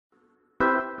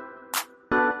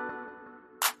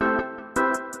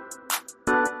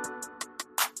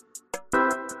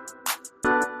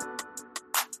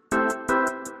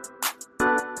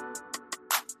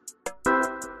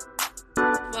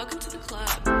to the club.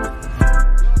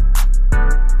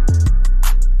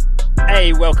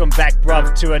 Hey, welcome back,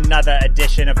 bruv, to another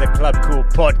edition of the Club Cool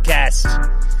podcast.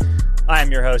 I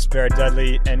am your host, Barrett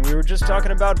Dudley, and we were just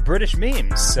talking about British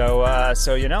memes. So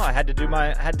you know, I had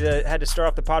to start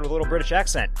off the pod with a little British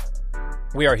accent.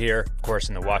 We are here, of course,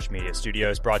 in the Washed Media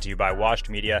Studios, brought to you by Washed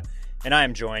Media, and I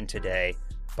am joined today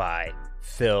by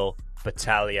Phil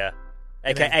Battaglia,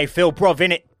 aka Phil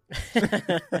Brovinnit.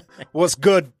 What's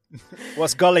good?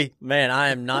 What's gully? Man, I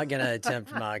am not going to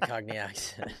attempt my Cockney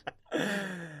accent.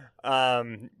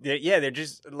 Yeah, they're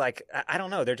just like, I don't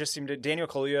know. There just seemed to, Daniel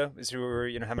Kaluuya is who we were,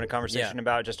 having a conversation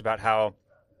about, just about how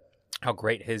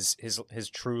great his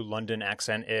true London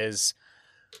accent is.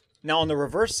 Now on the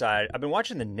reverse side, I've been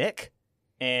watching The Nick,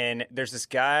 and there's this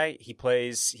guy. He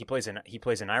plays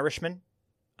an Irishman,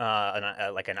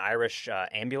 like an Irish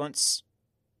ambulance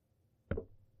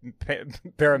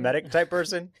paramedic type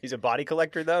person. He's a body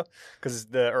collector though, because it's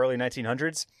the early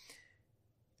 1900s.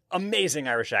 Amazing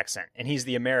Irish accent, and he's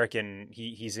the American.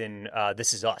 He's in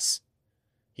This Is Us.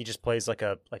 He just plays like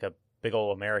a big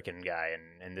old American guy,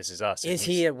 and This Is Us. Is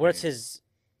he? Where's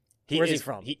he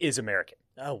from? He is American.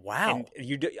 Oh wow!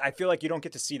 And I feel like you don't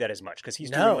get to see that as much because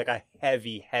he's doing like a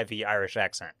heavy Irish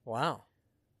accent. Wow.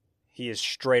 He is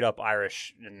straight up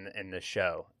Irish in the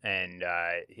show, and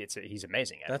he's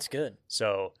amazing at it. That's good.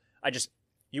 So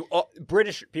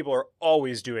British people are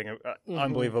always doing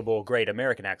unbelievable, great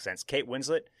American accents. Kate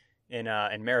Winslet in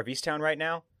Mare of Easttown right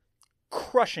now,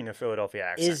 crushing a Philadelphia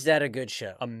accent. Is that a good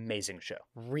show? Amazing show.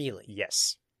 Really?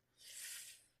 Yes.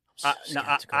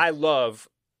 Skeptical. I love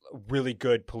really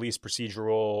good police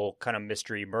procedural kind of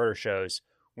mystery murder shows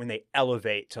when they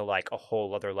elevate to like a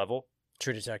whole other level.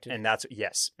 True Detective. And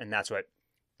that's what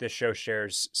this show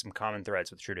shares some common threads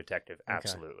with True Detective.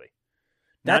 Absolutely. Okay.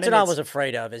 That's what I was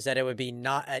afraid of, is that it would be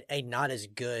not as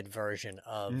good version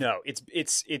of. No,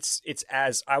 it's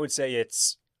as I would say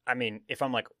it's. I mean, if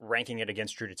I'm like ranking it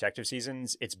against True Detective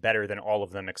seasons, it's better than all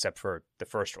of them except for the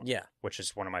first one. Yeah, which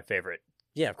is one of my favorite.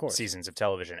 Yeah, of course. Seasons of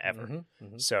television ever. Mm-hmm,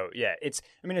 mm-hmm. So yeah, it's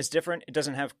different. It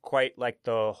doesn't have quite like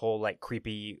the whole like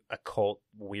creepy occult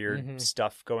weird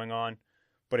stuff going on,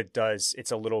 but it does.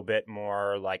 It's a little bit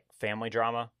more like family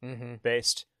drama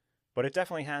based. But it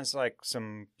definitely has like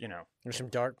some, There's some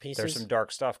dark pieces. There's some dark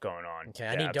stuff going on. Okay,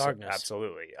 I need darkness.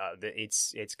 Absolutely,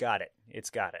 it's got it. It's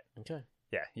got it. Okay.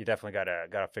 Yeah, you definitely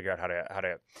gotta figure out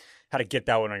how to get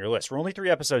that one on your list. We're only 3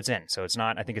 episodes in, so it's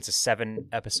not. I think it's a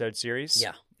 7-episode series.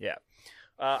 Yeah.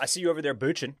 I see you over there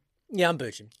booching. Yeah, I'm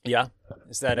booching. Yeah,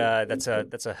 is that that's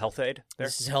a health aid there?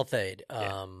 This is health aid.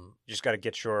 Yeah. You just got to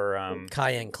get your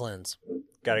cayenne cleanse.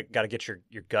 Got to get your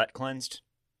gut cleansed.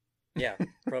 Yeah,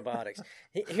 probiotics.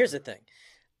 Here's the thing.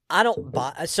 I don't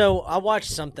buy. So I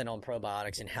watched something on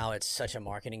probiotics and how it's such a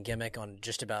marketing gimmick on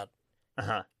just about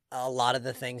a lot of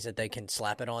the things that they can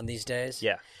slap it on these days.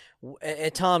 Yeah.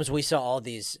 At times we saw all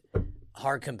these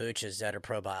hard kombuchas that are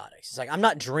probiotics. It's like, I'm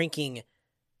not drinking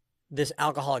this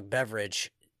alcoholic beverage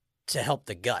to help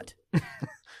the gut,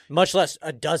 much less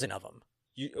a dozen of them.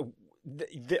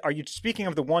 Are you speaking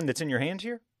of the one that's in your hand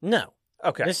here? No.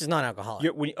 Okay. This is not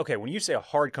alcoholic. When you say a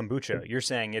hard kombucha, you're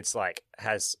saying it's like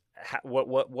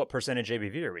what percentage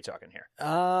ABV are we talking here?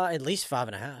 At least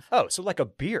 5.5. Oh, so like a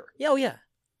beer. Yeah, oh yeah.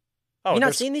 Oh, you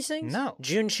not seen these things? No.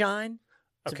 June Shine.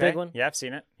 It's okay. a big one. Yeah, I've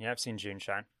seen it. Yeah, I've seen June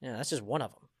Shine. Yeah, that's just one of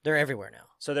them. They're everywhere now.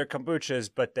 So they're kombuchas,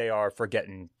 but they are for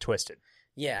getting twisted.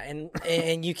 Yeah,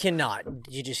 and you cannot.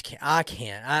 You just can't. I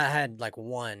can't. I had like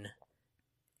one.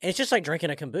 And it's just like drinking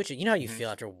a kombucha. You know how you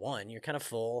feel after one. You're kind of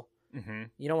full. Mm-hmm.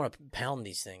 You don't want to pound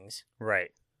these things.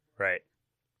 Right.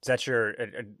 Is that your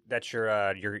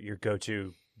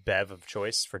go-to bev of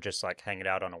choice for just like hanging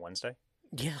out on a Wednesday?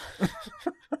 Yeah.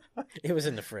 It was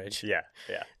in the fridge. Yeah.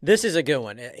 This is a good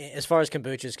one. As far as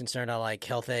kombucha is concerned, I like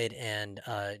Health Aid and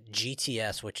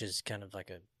GTS, which is kind of like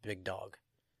a big dog.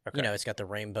 Okay. It's got the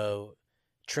rainbow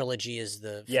trilogy is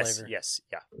the flavor. Yes,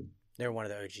 yeah. They're one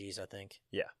of the OGs, I think.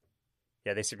 Yeah,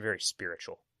 they seem very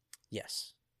spiritual.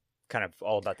 Yes. Kind of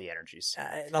all about the energies.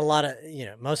 A lot of,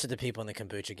 most of the people in the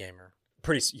kombucha game are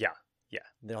yeah.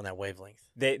 They're on that wavelength.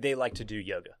 They like to do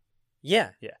yoga. Yeah.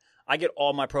 I get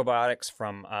all my probiotics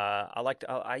from,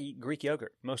 I eat Greek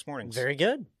yogurt most mornings. Very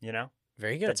good.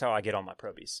 Very good. That's how I get all my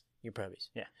probies. Your probies.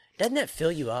 Yeah. Doesn't that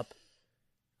fill you up?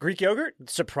 Greek yogurt?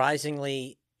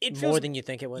 Surprisingly, more than you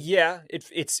think it would. Yeah.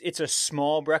 It's a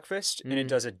small breakfast, and it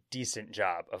does a decent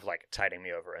job of like tiding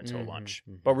me over until lunch.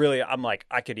 Mm-hmm. But really, I'm like,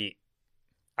 I could eat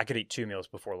 2 meals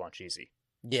before lunch easy.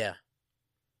 Yeah.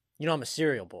 I'm a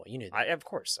cereal boy. You knew that. Of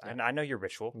course. I know your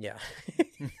ritual. Yeah.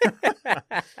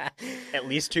 At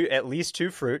least two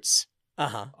fruits.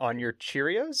 Uh-huh. On your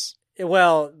Cheerios?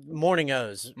 Well, Morning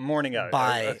O's Morning O's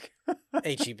by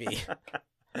H-E-B.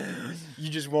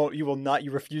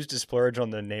 You refuse to splurge on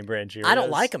the name brand Cheerios? I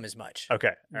don't like them as much.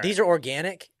 Okay. These are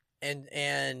organic and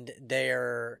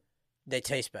they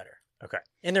taste better. Okay.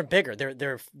 And they're bigger.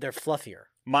 They're fluffier.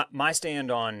 My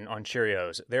stand on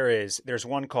Cheerios, there's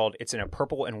one called, it's in a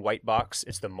purple and white box.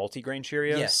 It's the multigrain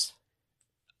Cheerios. Yes.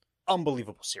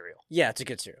 Unbelievable cereal. Yeah, it's a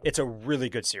good cereal. It's a really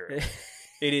good cereal.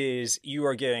 It is. You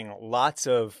are getting lots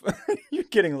of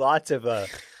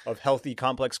healthy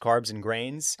complex carbs and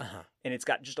grains, and it's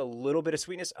got just a little bit of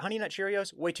sweetness. Honey Nut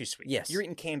Cheerios, way too sweet. Yes, you're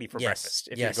eating candy for breakfast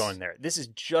if yes. you're going there. This is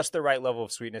just the right level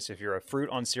of sweetness. If you're a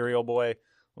fruit on cereal boy,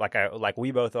 like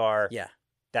we both are, yeah,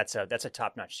 that's a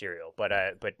top notch cereal. But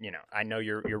you know, I know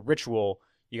your ritual.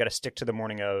 You got to stick to the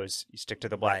Morning O's. You stick to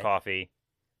the black coffee.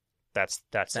 That's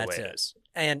the way it is.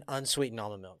 And unsweetened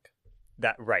almond milk.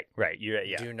 That right.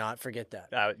 Yeah. Do not forget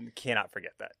that. Cannot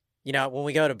forget that. You know, when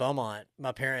we go to Beaumont,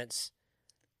 my parents,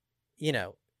 you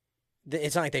know,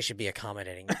 it's not like they should be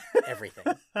accommodating everything,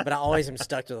 but I always am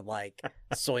stuck to like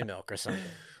soy milk or something,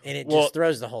 and it just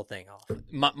throws the whole thing off.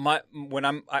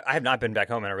 I have not been back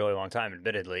home in a really long time,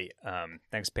 admittedly.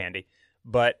 Thanks, Pandy.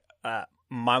 But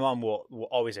my mom will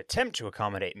always attempt to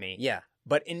accommodate me. Yeah.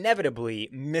 But inevitably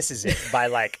misses it by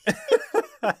like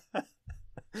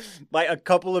by a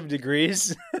couple of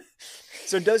degrees.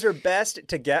 So does her best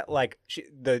to get like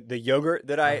the yogurt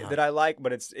that I like,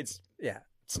 but it's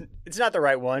not the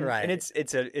right one, right? And it's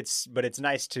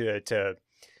nice to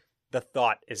the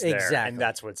thought is there, exactly. And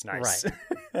that's what's nice.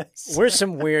 Right. We're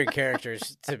some weird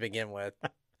characters to begin with.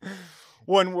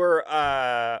 When we're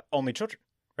only children,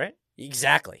 right?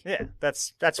 Exactly. Yeah,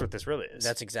 that's what this really is.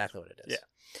 That's exactly what it is. Yeah.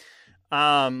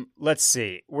 Let's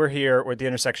see. We're here at the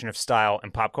intersection of style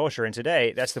and pop culture, and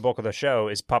today that's the bulk of the show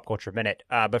is Pop Culture Minute.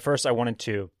 But first, I wanted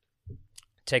to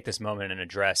take this moment and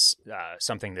address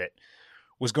something that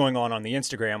was going on the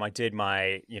Instagram. I did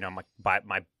my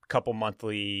couple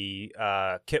monthly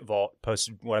kit vault,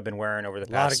 posted what I've been wearing over the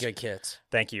past. A lot of good kits.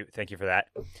 Thank you for that.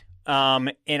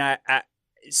 And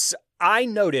I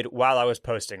noted while I was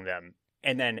posting them,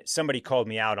 and then somebody called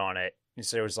me out on it, and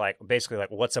so it was like basically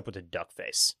like, "What's up with the duck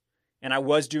face?" And I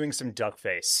was doing some duck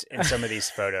face in some of these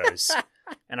photos,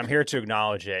 and I'm here to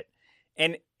acknowledge it.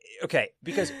 And okay,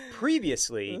 because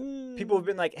previously people have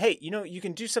been like, "Hey, you know, you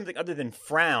can do something other than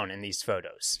frown in these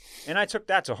photos," and I took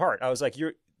that to heart. I was like,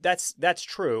 that's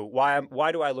true.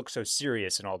 Why do I look so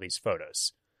serious in all these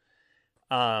photos?"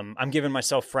 I'm giving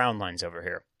myself frown lines over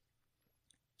here.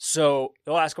 So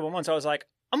the last couple of months, I was like,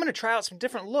 I'm going to try out some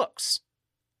different looks.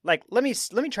 Like, let me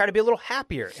try to be a little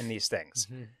happier in these things.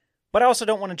 Mm-hmm. But I also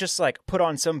don't want to just like put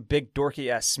on some big dorky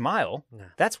ass smile. No.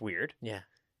 That's weird. Yeah.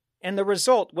 And the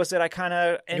result was that I kind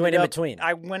of you went in between.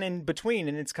 I went in between,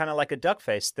 and it's kind of like a duck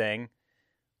face thing.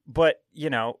 But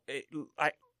you know,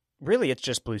 it's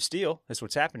just Blue Steel is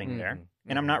what's happening there,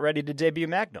 and I'm not ready to debut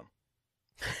Magnum.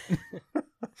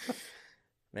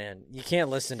 Man, you can't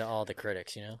listen to all the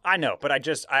critics, you know. I know, but I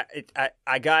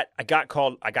got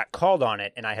called on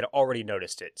it, and I had already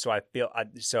noticed it. So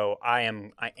I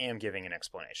am giving an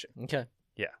explanation. Okay.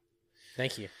 Yeah.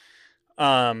 Thank you.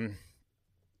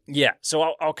 Yeah. So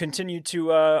I'll continue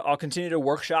to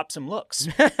workshop some looks.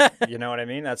 You know what I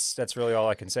mean? That's really all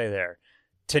I can say there.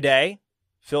 Today,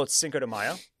 Phil, it's Cinco de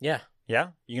Mayo. Yeah.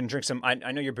 Yeah. You can drink some. I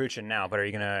know you're booching now, but are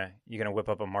you gonna whip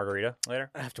up a margarita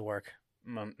later? I have to work.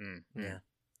 Yeah.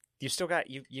 You still got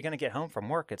you're gonna get home from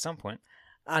work at some point.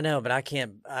 I know, but I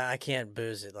can't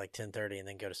booze at like 10:30 and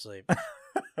then go to sleep.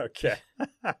 Okay.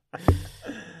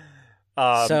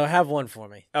 So have one for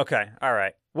me. Okay. All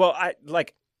right. Well, I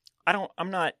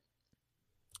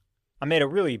made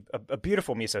a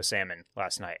beautiful miso salmon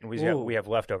last night, and we have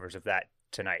leftovers of that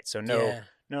tonight. So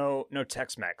no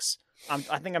Tex-Mex.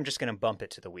 I think I'm just gonna bump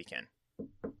it to the weekend.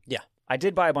 Yeah. I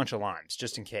did buy a bunch of limes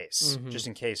just in case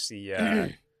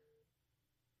the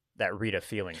that Rita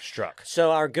feeling struck.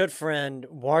 So our good friend,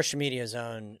 Wash Media's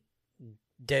own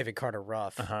David Carter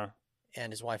Ruff,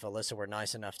 and his wife Alyssa were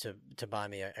nice enough to buy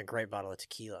me a great bottle of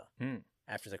tequila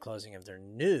after the closing of their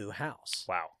new house.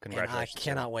 Wow! Congratulations! And I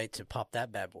cannot wait to pop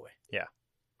that bad boy. Yeah,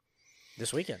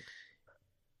 this weekend.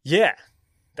 Yeah,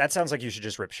 that sounds like you should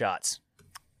just rip shots.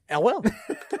 I will.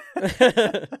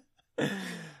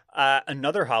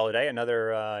 Another holiday,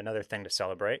 another thing to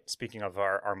celebrate. Speaking of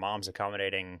our moms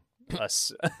accommodating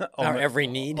us, our every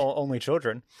need, only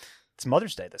children. It's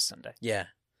Mother's Day this Sunday. Yeah,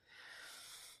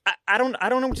 I don't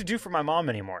know what to do for my mom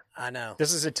anymore. I know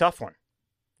this is a tough one.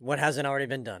 What hasn't already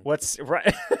been done? What's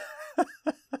right?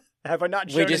 Have I not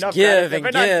shown we just enough? Give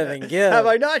and give. Have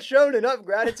I not shown enough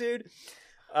gratitude?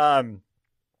 I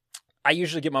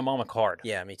usually get my mom a card.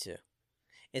 Yeah, me too.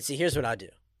 And see, here's what I do.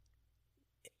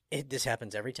 This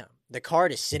happens every time. The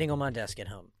card is sitting on my desk at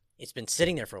home. It's been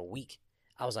sitting there for a week.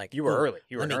 I was like, you were early.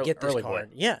 You were let me early, get this early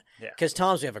card. boy. Yeah, because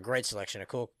Tom's, we have a great selection of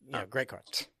cool, great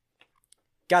cards.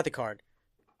 Got the card.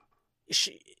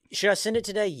 Should I send it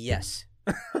today? Yes.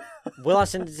 Will I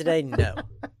send it today? No.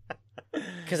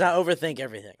 Because I overthink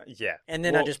everything. Yeah. And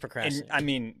then I just procrastinate. And, I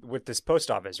mean, with this post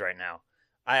office right now,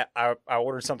 I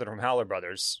ordered something from Howler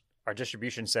Brothers. Our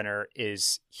distribution center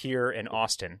is here in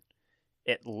Austin.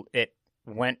 It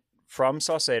went from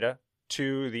Sauceda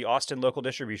to the Austin local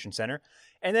distribution center.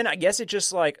 And then I guess it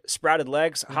just like sprouted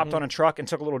legs, hopped on a truck, and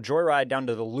took a little joyride down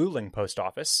to the Luling post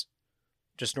office,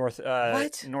 just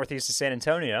northeast of San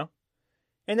Antonio.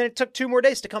 And then it took 2 more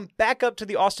days to come back up to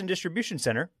the Austin distribution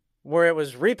center, where it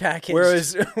was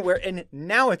repackaged. And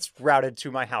now it's routed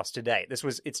to my house today.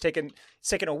 It's taken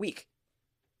a week.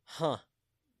 Huh.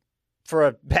 For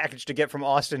a package to get from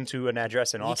Austin to an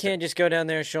address in Austin. You can't just go down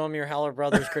there and show them your Howler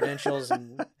Brothers credentials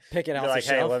and pick it out. Like,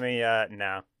 hey, let me.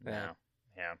 No.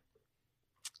 Yeah.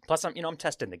 Plus, I'm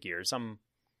testing the gears. I'm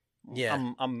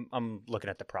looking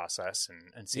at the process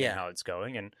and seeing how it's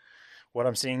going. And what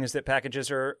I'm seeing is that packages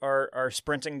are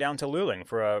sprinting down to Luling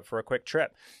for a quick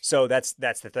trip. So that's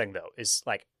the thing, though, is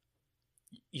like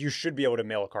you should be able to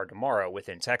mail a card tomorrow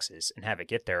within Texas and have it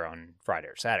get there on Friday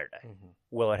or Saturday. Mm-hmm.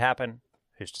 Will it happen?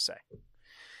 Who's to say?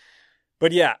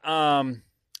 But yeah,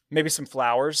 maybe some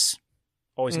flowers.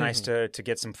 Always nice to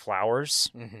get some flowers.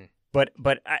 Mm-hmm. But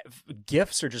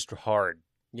gifts are just hard.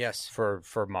 Yes,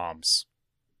 for moms.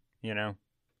 You know,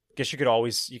 guess you could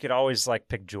always like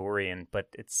pick jewelry but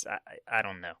it's I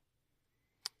don't know.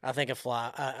 I think a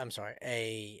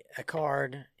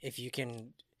card, if you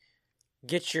can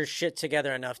get your shit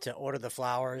together enough to order the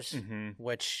flowers,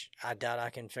 which I doubt I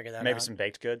can figure that out. Maybe some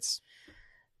baked goods.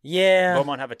 Yeah.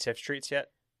 Beaumont have a Tiff's Treats yet?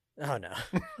 Oh, no.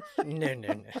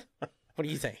 No. What do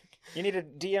you think? You need to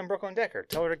DM Brooklyn Decker.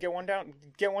 Tell her to get one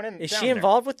in. Is she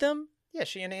involved with them? Yeah,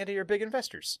 she and Andy are big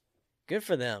investors. Good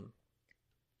for them.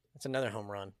 That's another home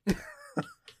run.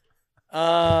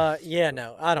 Yeah,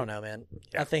 no, I don't know, man.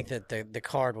 Yeah. I think that the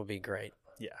card will be great.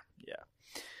 Yeah.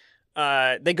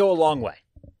 They go a long way.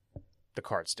 The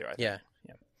cards do, I think.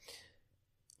 Yeah.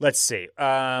 Let's see.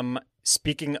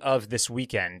 Speaking of this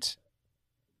weekend,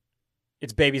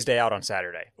 it's Baby's Day Out on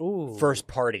Saturday. Ooh. First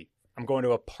party. I'm going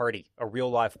to a party, a real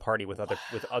live party with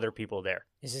other people there.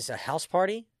 Is this a house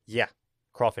party? Yeah.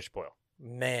 Crawfish boil.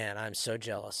 Man, I'm so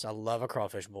jealous. I love a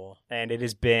crawfish boil. And it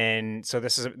has been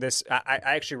I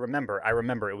actually remember. I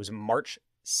remember it was March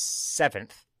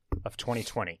 7th of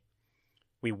 2020.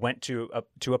 We went to a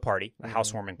party, a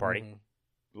housewarming party.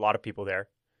 Mm-hmm. A lot of people there.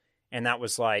 And that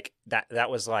was like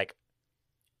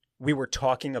we were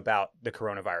talking about the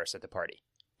coronavirus at the party.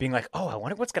 Being like, "Oh, I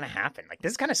wonder what's going to happen. Like,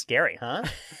 this is kind of scary, huh?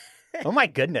 Oh my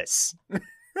goodness.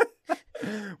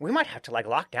 We might have to like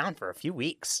lock down for a few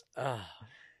weeks."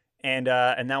 And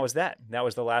that was that. That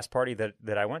was the last party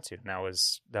that I went to. And that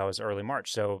was early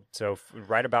March. So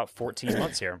right about 14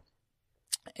 months here.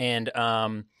 And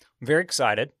I'm very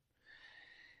excited.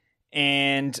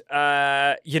 And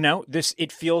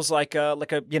it feels like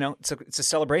it's a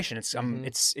celebration.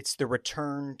 It's the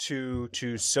return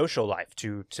to social life,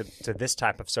 to this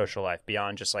type of social life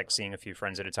beyond just like seeing a few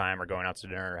friends at a time or going out to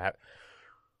dinner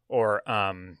or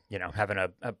having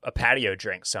a patio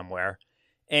drink somewhere.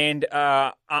 And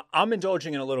I'm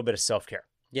indulging in a little bit of self-care.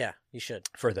 Yeah, you should.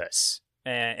 For this.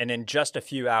 And in just a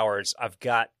few hours, I've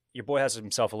got your boy has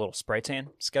himself a little spray tan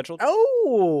scheduled.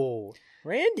 Oh,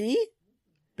 Randy.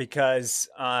 Because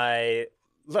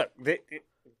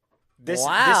this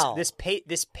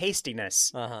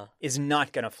pastiness is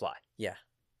not going to fly. Yeah.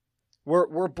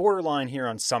 We're borderline here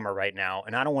on summer right now,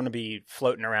 and I don't want to be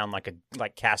floating around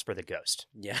like Casper the Ghost.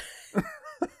 Yeah.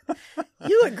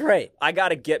 You look great. I got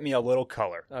to get me a little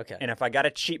color. Okay. And if I got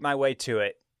to cheat my way to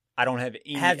it, I don't have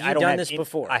any. Have you done this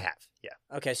before? I have.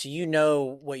 Yeah. Okay, so you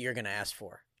know what you're going to ask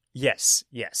for. Yes.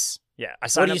 Yeah.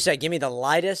 What do you say? Give me the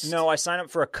lightest? No, I sign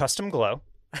up for a custom glow.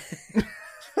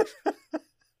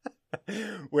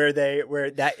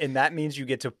 that means you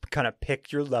get to kind of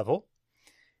pick your level.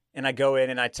 And I go in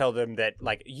and I tell them that,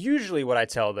 like, usually what I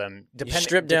tell them,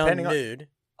 strip down nude,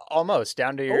 almost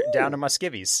down to my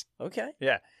skivvies. Okay.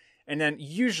 Yeah. And then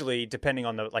usually, depending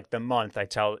on the month, I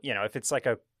tell, if it's like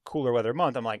a cooler weather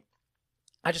month, I'm like,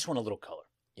 I just want a little color.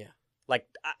 Yeah. Like,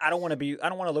 I don't want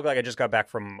to look like I just got back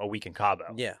from a week in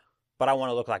Cabo. Yeah. But I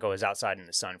want to look like I was outside in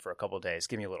the sun for a couple of days.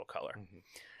 Give me a little color. Mm-hmm.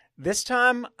 This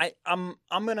time, I'm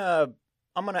gonna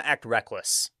act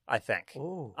reckless. I think.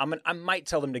 Ooh. I might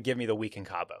tell them to give me the week in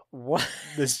Cabo. What?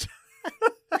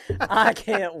 I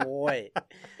can't wait.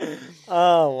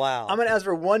 Oh wow! I'm gonna ask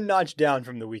for one notch down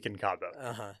from the week in Cabo.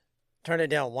 Turn it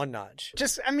down one notch.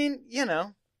 Just, I mean,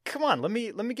 come on. Let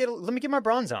me get my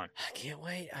bronze on. I can't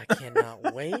wait. I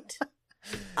cannot wait.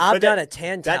 I've done a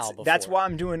tan towel before. That's why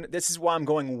this is why I'm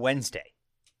going Wednesday.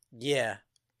 Yeah.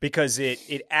 Because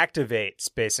it activates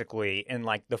basically in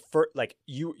like the first, like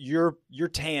your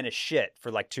tan is shit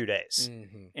for like 2 days.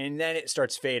 Mm-hmm. And then it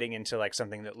starts fading into like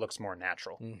something that looks more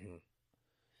natural. Mm-hmm.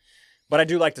 But I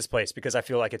do like this place because I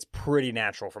feel like it's pretty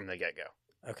natural from the get-go.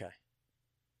 Okay.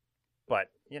 But,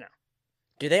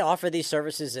 Do they offer these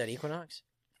services at Equinox?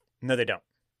 No, they don't.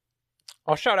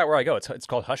 I'll shout out where I go. It's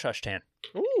called Hush Hush Tan.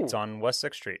 Ooh. It's on West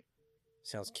 6th Street.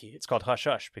 Sounds cute. It's called Hush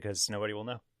Hush because nobody will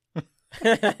know.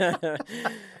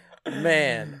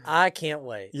 Man, I can't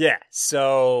wait. Yeah.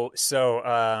 So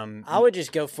I would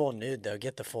just go full nude though.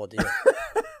 Get the full deal.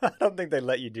 I don't think they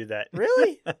let you do that.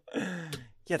 Really?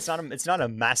 Yeah, it's not a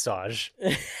massage.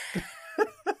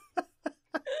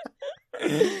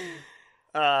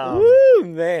 Woo,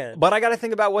 man. But I got to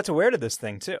think about what to wear to this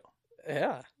thing too.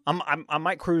 Yeah. I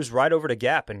might cruise right over to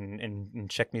Gap and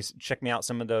check me out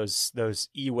some of those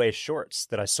E-Way shorts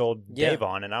that I sold Dave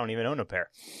on, and I don't even own a pair.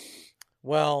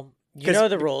 Well, you know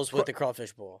the rules with the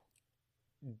Crawfish Bowl.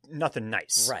 Nothing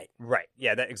nice. Right.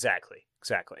 Yeah. Exactly.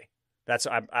 That's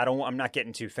I'm not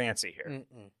getting too fancy here.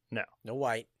 Mm-mm. No. No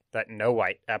white. No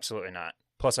white. Absolutely not.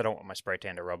 Plus, I don't want my spray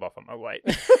tan to rub off on my white.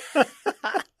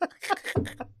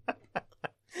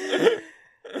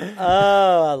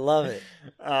 Oh, I love it.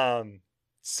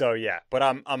 So yeah, but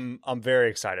I'm very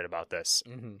excited about this.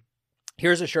 Mm-hmm.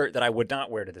 Here's a shirt that I would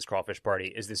not wear to this crawfish party.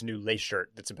 Is this new lace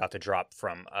shirt that's about to drop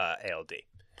from ALD?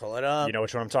 Pull it up. You know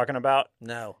which one I'm talking about?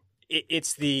 No.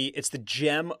 It's the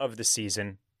gem of the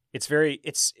season. It's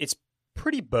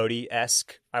pretty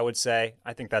Bodie-esque, I would say.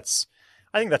 I think that's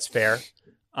fair.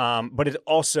 But it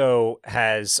also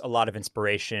has a lot of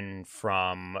inspiration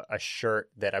from a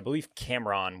shirt that I believe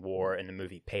Cameron wore in the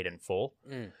movie Paid in Full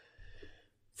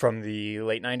from the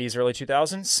late 90s, early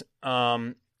 2000s.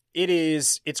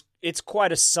 It's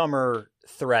quite a summer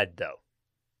thread though.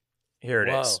 Here it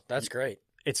is. Whoa, that's great.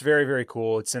 It's very, very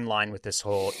cool. It's in line with this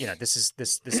whole,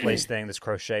 this lace thing, this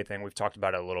crochet thing. We've talked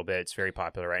about it a little bit. It's very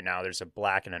popular right now. There's a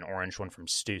black and an orange one from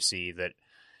Stussy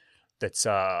that's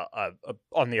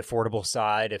on the affordable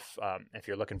side if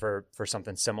you're looking for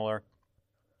something similar.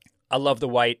 I love the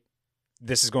white.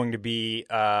 This is going to be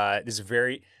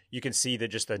you can see that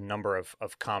just the number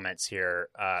of comments here,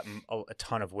 a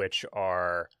ton of which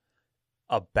are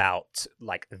about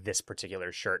like this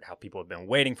particular shirt, how people have been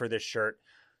waiting for this shirt.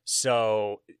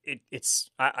 So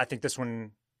I think this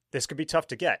could be tough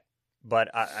to get, but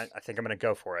I think I'm going to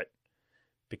go for it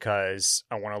because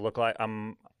I want to look like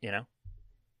I'm,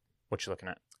 what you looking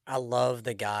at? I love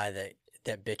the guy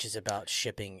that bitches about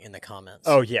shipping in the comments.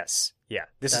 Oh yes, yeah.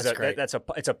 That's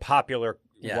it's a popular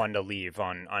one to leave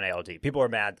on ALD. People are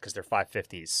mad because they're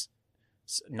 550s.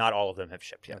 Not all of them have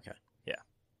shipped yet. Okay. Yeah.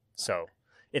 So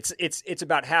it's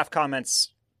about half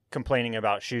comments complaining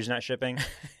about shoes not shipping,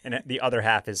 and the other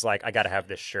half is like, I got to have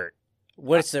this shirt.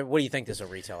 What do you think this will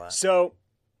retail at? So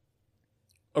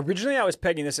originally I was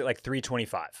pegging this at like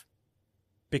 $325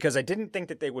 because I didn't think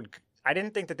that they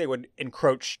would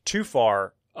encroach too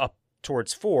far up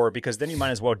towards $4 because then you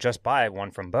might as well just buy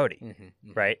one from Bodie,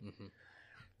 right? Mm-hmm.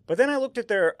 But then I looked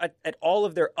at all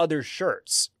of their other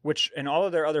shirts, and all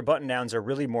of their other button downs are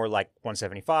really more like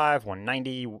 175,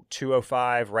 190,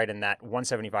 205, right in that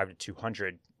 175 to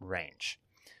 200 range.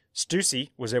 Stussy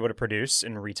was able to produce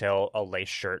and retail a lace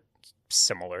shirt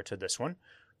similar to this one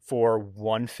for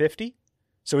 $150.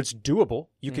 So it's doable.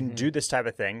 You can do this type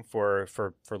of thing for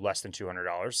less than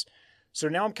 $200. So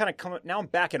now I'm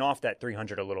backing off that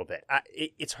 $300 a little bit.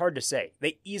 It's hard to say.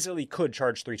 They easily could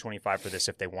charge $325 for this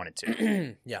if they wanted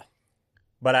to. Yeah.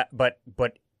 But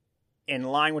in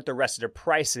line with the rest of their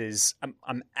prices,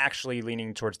 I'm actually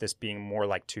leaning towards this being more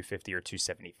like $250 or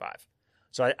 $275.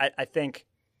 So I think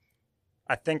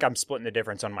I'm splitting the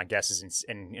difference on my guesses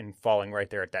and falling right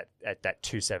there at that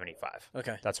 $275.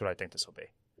 Okay. That's what I think this will be.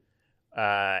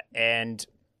 And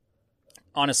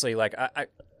honestly, like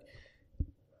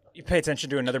you pay attention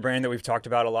to another brand that we've talked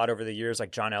about a lot over the years, like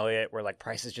John Elliott, where like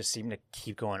prices just seem to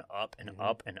keep going up and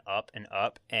up and up and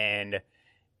up. And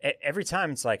every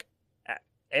time it's like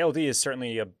ALD is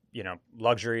certainly a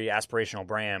luxury aspirational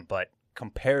brand, but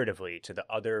comparatively to the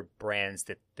other brands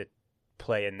that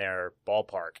play in their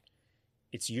ballpark,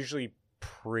 it's usually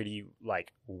pretty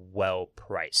like well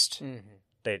priced. Mm-hmm.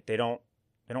 They don't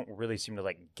really seem to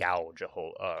like gouge a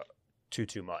whole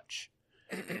too much.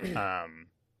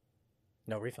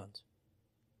 No refunds.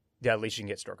 Yeah, at least you can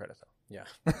get store credit though. Yeah.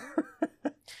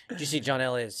 Did you see John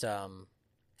Elliott's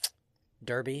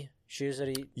Derby shoes that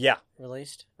he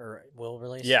released or will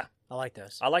release? Yeah. I like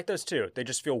those. I like those too. They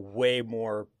just feel way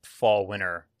more fall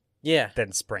winter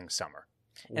than spring summer.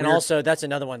 And also, that's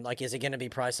another one. Like, is it going to be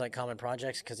priced like Common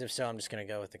Projects? Because if so, I'm just going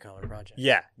to go with the Common Project.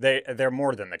 Yeah, they're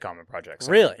more than the Common Projects.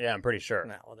 Really? Yeah, I'm pretty sure.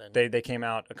 No, well then... They came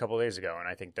out a couple days ago, and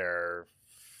I think they're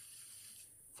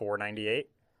 $4.98,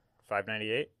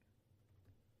 $5.98.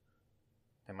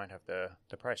 They might have the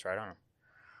price right on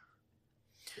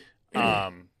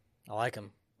them. I like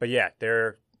them. But yeah,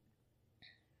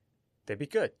 they'd be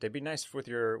good. They'd be nice with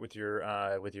your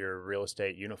real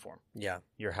estate uniform. Yeah.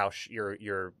 Your house,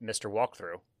 your Mr.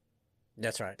 Walkthrough.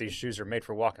 That's right. These shoes are made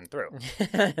for walking through.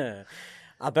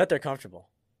 I bet they're comfortable.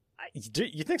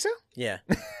 You think so? Yeah.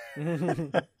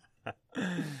 That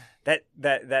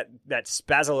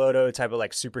Spazzolotto type of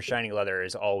like super shiny leather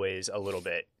is always a little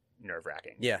bit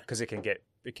nerve-wracking. Yeah. Because it can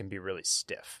be really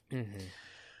stiff. Mm-hmm.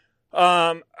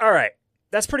 All right.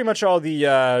 That's pretty much all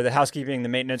the housekeeping, the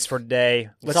maintenance for today.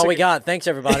 That's all we got. Thanks,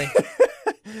 everybody.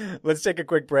 Let's take a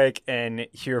quick break and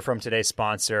hear from today's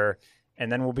sponsor, and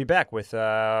then we'll be back with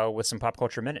some Pop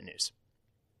Culture Minute news.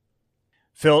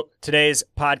 Phil, today's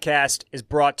podcast is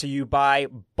brought to you by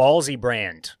Ballsy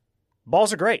Brand.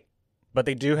 Balls are great, but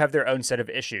they do have their own set of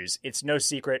issues. It's no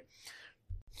secret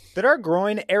that our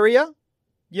groin area,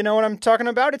 you know what I'm talking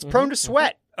about? It's prone to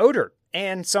sweat, odor,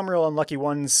 and some real unlucky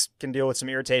ones can deal with some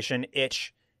irritation,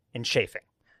 itch, and chafing.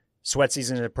 Sweat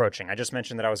season is approaching. I just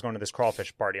mentioned that I was going to this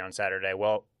crawfish party on Saturday.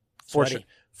 Well,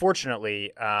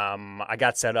 fortunately, I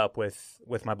got set up with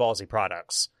my Ballsy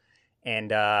products,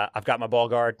 and I've got my ball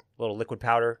guard, a little liquid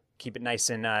powder, keep it nice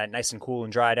and cool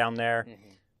and dry down there. Mm-hmm.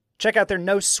 Check out their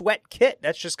No Sweat kit.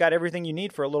 That's just got everything you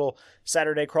need for a little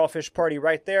Saturday crawfish party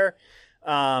right there.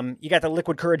 You got the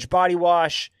Liquid Courage body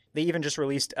wash. They even just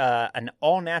released an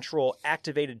all-natural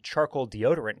activated charcoal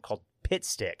deodorant called Pit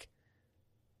Stick.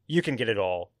 You can get it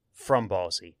all from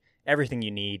Ballsy. Everything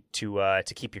you need to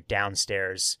keep your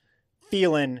downstairs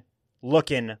feeling,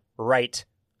 looking right.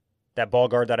 That ball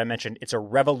guard that I mentioned, it's a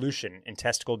revolution in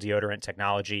testicle deodorant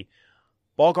technology.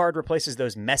 Ball guard replaces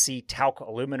those messy talc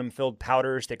aluminum-filled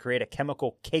powders that create a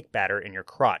chemical cake batter in your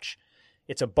crotch.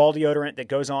 It's a ball deodorant that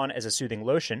goes on as a soothing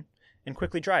lotion and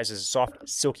quickly dries as a soft,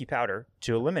 silky powder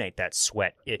to eliminate that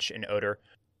sweat, itch, and odor.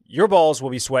 Your balls will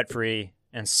be sweat-free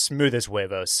and smooth as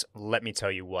huevos, let me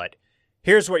tell you what.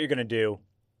 Here's what you're going to do.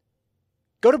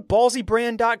 Go to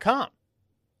ballsybrand.com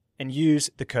and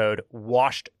use the code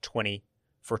WASHED20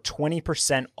 for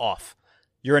 20% off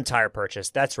your entire purchase.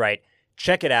 That's right.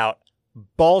 Check it out.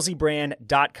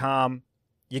 Ballsybrand.com.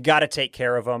 You got to take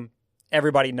care of them.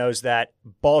 Everybody knows that.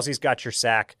 Ballsy's got your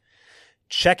sack.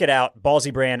 Check it out,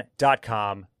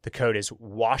 ballsybrand.com. The code is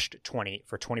WASHED20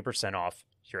 for 20% off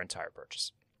your entire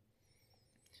purchase.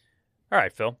 All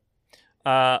right, Phil.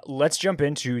 Let's jump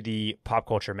into the Pop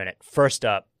Culture Minute. First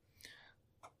up,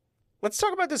 let's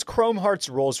talk about this Chrome Hearts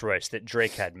Rolls Royce that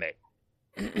Drake had made.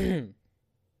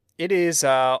 It is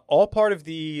all part of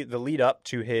the lead up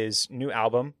to his new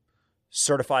album,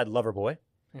 Certified Lover Boy.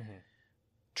 Mm-hmm.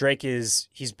 Drake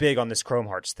he's big on this Chrome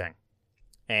Hearts thing.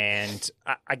 And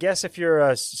I guess if you're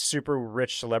a super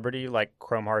rich celebrity, like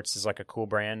Chrome Hearts is like a cool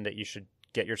brand that you should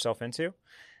get yourself into.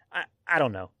 I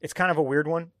don't know. It's kind of a weird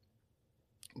one.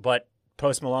 But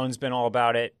Post Malone's been all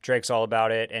about it. Drake's all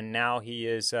about it. And now he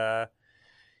is, now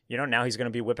he's going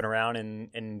to be whipping around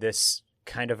in this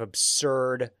kind of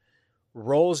absurd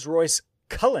Rolls-Royce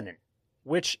Cullinan,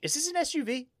 which, is this an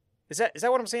SUV? Is that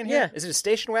what I'm saying here? Yeah. Is it a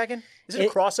station wagon? Is it a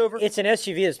crossover? It's an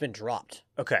SUV that's been dropped.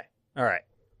 Okay. All right.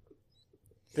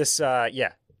 This, I'm going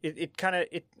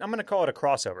to call it a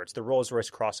crossover. It's the Rolls-Royce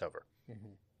crossover. Mm-hmm.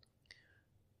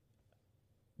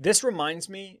 This reminds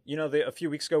me, a few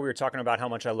weeks ago we were talking about how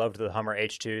much I loved the Hummer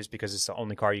H2s because it's the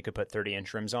only car you could put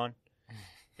 30-inch rims on.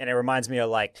 And it reminds me of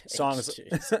like songs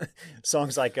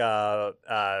like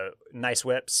Nice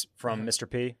Whips from Mr.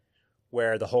 P,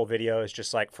 where the whole video is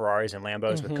just like Ferraris and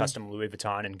Lambos with custom Louis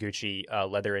Vuitton and Gucci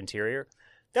leather interior.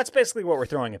 That's basically what we're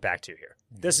throwing it back to here.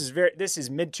 Mm-hmm. This is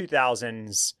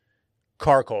mid-2000s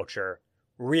car culture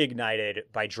reignited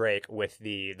by Drake with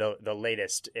the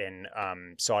latest in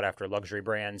sought-after luxury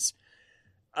brands.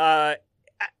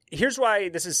 Here's why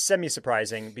this is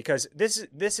semi-surprising, because this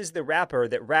is the rapper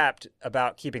that rapped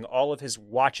about keeping all of his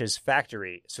watches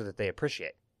factory so that they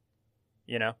appreciate.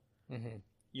 Mm-hmm.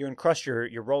 You encrust your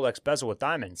Rolex bezel with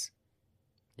diamonds.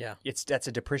 Yeah, that's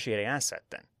a depreciating asset.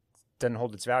 Then doesn't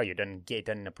hold its value.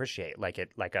 Doesn't appreciate like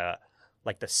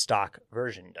the stock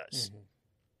version does. Mm-hmm.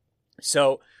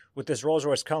 So with this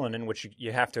Rolls-Royce Cullinan, which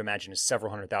you have to imagine is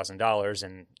several $100,000,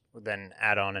 and then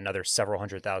add on another several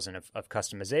 $100,000 of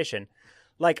customization.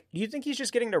 Like, do you think he's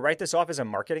just getting to write this off as a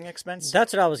marketing expense?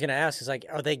 That's what I was going to ask. Is like,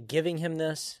 are they giving him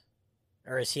this,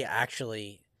 or is he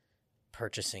actually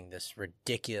purchasing this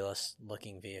ridiculous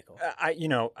looking vehicle? I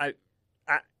know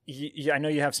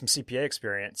you have some CPA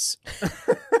experience,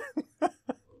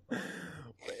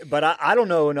 but I don't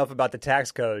know enough about the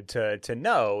tax code to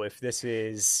know if this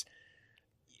is.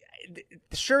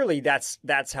 Surely that's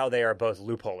how they are both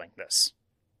loopholing this.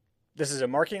 This is a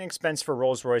marketing expense for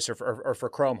Rolls-Royce or for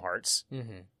Chrome Hearts,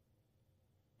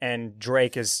 and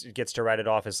Drake gets to write it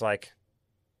off as like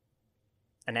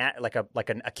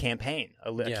a campaign,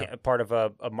 a part of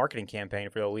a marketing campaign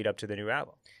for the lead up to the new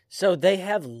album. So they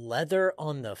have leather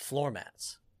on the floor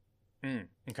mats.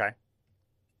 Okay,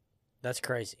 that's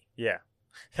crazy. Yeah,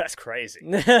 that's crazy.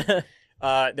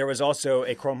 There was also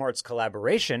a Chrome Hearts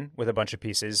collaboration with a bunch of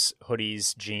pieces,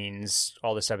 hoodies, jeans,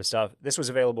 all this type of stuff. This was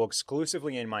available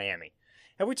exclusively in Miami.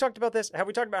 Have we talked about this? Have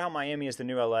we talked about how Miami is the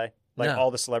new LA? Like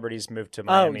all the celebrities moved to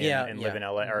Miami and live in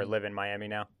LA or live in Miami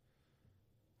now?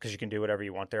 Because you can do whatever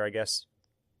you want there, I guess.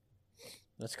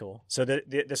 That's cool. So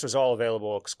this was all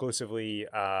available exclusively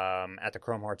at the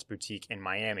Chrome Hearts boutique in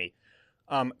Miami.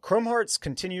 Chrome Hearts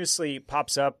continuously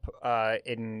pops up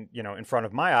in front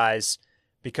of my eyes.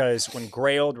 Because when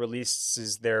Grailed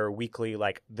releases their weekly,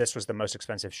 like, this was the most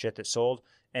expensive shit that sold,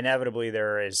 inevitably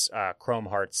there is Chrome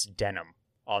Hearts denim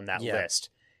on that list.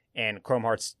 And Chrome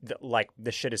Hearts,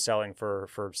 this shit is selling for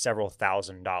several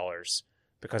 $1,000s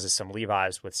because of some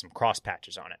Levi's with some cross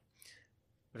patches on it.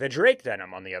 The Drake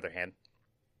denim, on the other hand,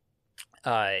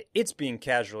 it's being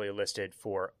casually listed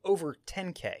for over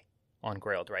 $10K on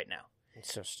Grailed right now.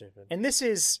 It's so stupid. And this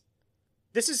is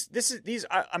these.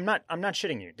 I'm not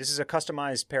shitting you. This is a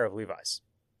customized pair of Levi's.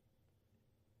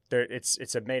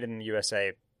 It's a made in the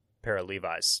USA pair of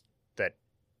Levi's that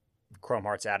Chrome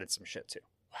Hearts added some shit to.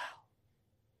 Wow.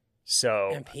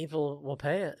 So and people will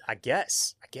pay it. I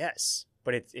guess,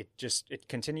 but it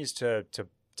continues to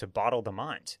bottle the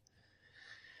mind.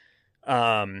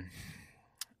 My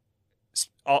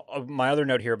other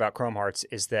note here about Chrome Hearts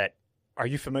is that, are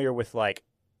you familiar with like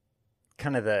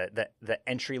kind of the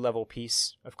entry level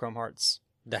piece of Chrome Hearts?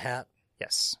 The hat?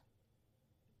 Yes.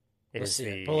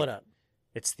 Pull it up.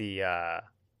 It's the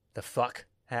fuck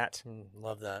hat.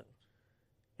 Love that.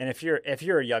 And if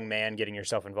you're a young man getting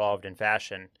yourself involved in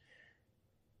fashion,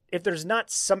 if there's not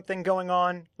something going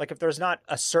on, like if there's not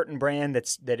a certain brand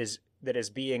that is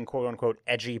being quote unquote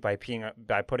edgy by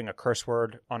putting a curse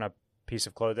word on a piece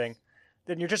of clothing,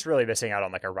 then you're just really missing out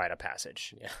on like a rite of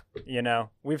passage. Yeah.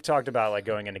 We've talked about like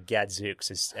going into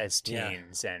Gadzooks as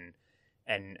teens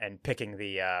and picking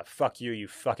the fuck you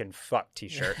fucking fuck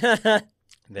t-shirt that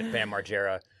Bam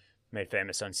Margera made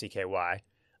famous on CKY.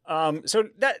 So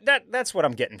that's what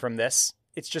I'm getting from this.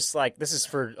 It's just like, this is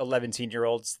for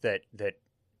 11-year-olds that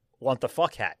want the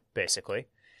fuck hat, basically.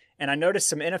 And I noticed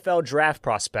some NFL draft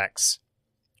prospects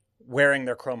wearing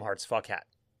their Chrome Hearts fuck hat.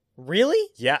 Really?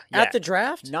 Yeah. At the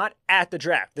draft? Not at the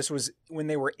draft. This was when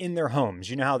they were in their homes.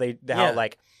 You know how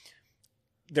like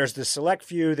there's the select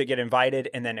few that get invited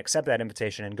and then accept that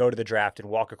invitation and go to the draft and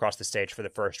walk across the stage for the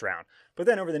first round. But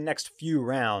then over the next few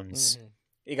rounds,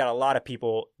 you got a lot of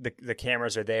people. The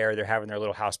cameras are there. They're having their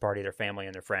little house party. Their family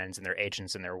and their friends and their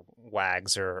agents and their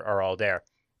wags are all there.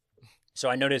 So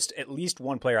I noticed at least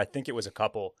one player, I think it was a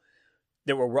couple,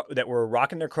 that were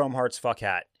rocking their Chrome Hearts fuck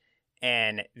hat.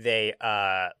 And they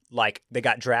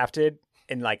got drafted,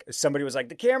 and like somebody was like,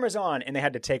 the camera's on, and they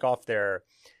had to take off the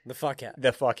fuck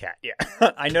hat. Yeah.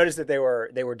 I noticed that they were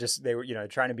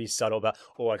trying to be subtle about,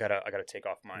 I gotta take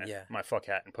off my fuck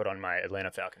hat and put on my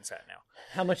Atlanta Falcons hat now.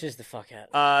 How much is the fuck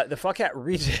hat? The fuck hat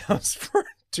retails for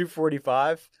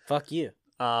 $245. Fuck you.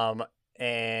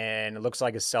 And it looks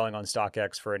like it's selling on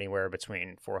StockX for anywhere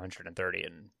between $430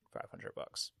 and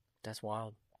 $500. That's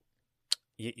wild.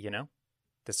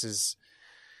 This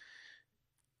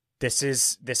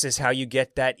is how you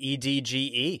get that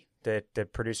EDGE that the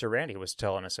producer Randy was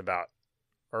telling us about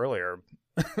earlier.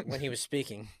 When he was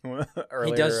speaking. Earlier,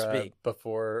 he does speak.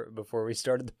 Before we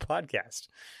started the podcast.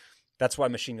 That's why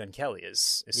Machine Gun Kelly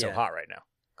is so hot right now,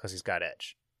 because he's got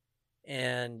edge.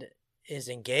 And is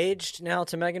engaged now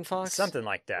to Megan Fox? Something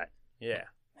like that. Yeah.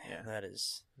 Man, yeah.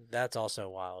 That's also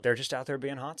wild. They're just out there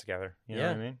being hot together. You know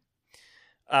what I mean?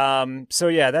 So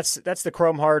yeah, that's the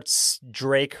Chrome Hearts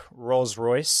Drake Rolls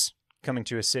Royce coming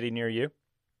to a city near you.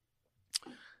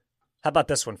 How about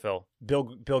this one, Phil?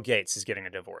 Bill Gates is getting a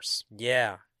divorce.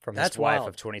 Yeah, from his wife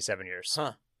of 27 years.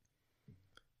 Huh?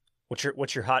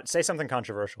 What's your hot? Say something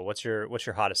controversial. What's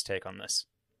your hottest take on this?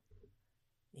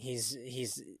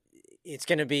 It's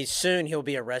going to be soon. He'll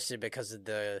be arrested because of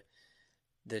the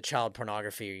child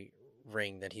pornography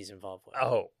ring that he's involved with.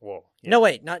 Oh, whoa! Yeah. No,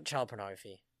 wait, not child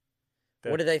pornography.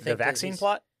 What do they think? The vaccine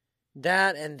plot?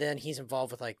 That, and then he's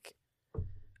involved with like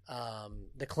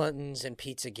the Clintons and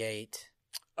Pizzagate.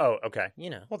 Oh, okay. You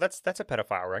know, Well, that's a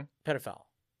pedophile ring. pedophile.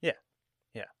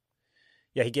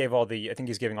 Yeah, he gave I think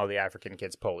he's giving all the African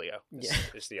kids polio. Yeah.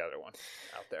 Is the other one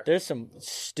out there. There's some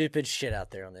stupid shit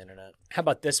out there on the internet. How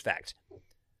about this fact?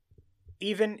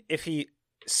 Even if he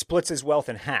splits his wealth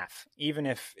in half, even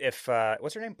if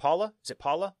what's her name? Paula? Is it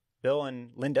Paula? Bill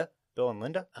and Linda?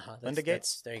 Linda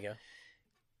Gates? There you go.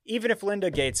 Even if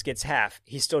Linda Gates gets half,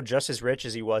 he's still just as rich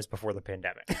as he was before the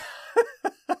pandemic.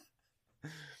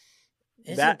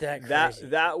 Isn't that crazy?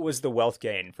 That was the wealth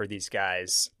gain for these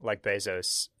guys like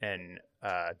Bezos and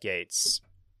Gates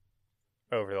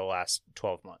over the last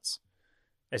 12 months,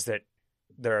 is that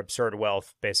their absurd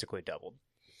wealth basically doubled.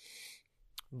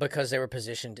 Because they were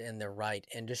positioned in the right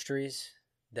industries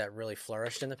that really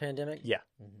flourished in the pandemic? Yeah.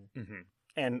 Mm-hmm.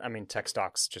 And, I mean, tech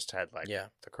stocks just had,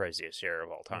 the craziest year of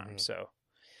all time, Mm-hmm. so...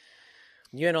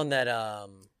 You in on that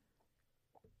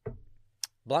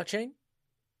blockchain?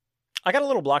 I got a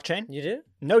little blockchain. You do?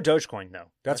 No Dogecoin,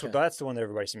 though. That's Okay. that's the one that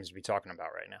everybody seems to be talking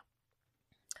about right now.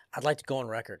 I'd like to go on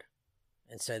record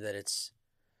and say that it's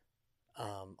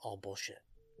all bullshit.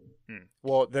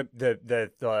 Well,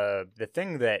 the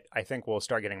thing that I think will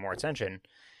start getting more attention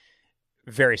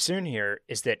very soon here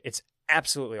is that it's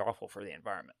absolutely awful for the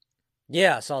environment.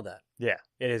 Yeah, I saw that. Yeah,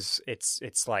 it is.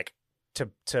 It's like to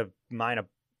mine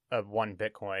a one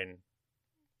Bitcoin.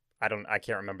 I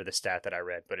can't remember the stat that I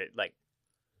read, but it like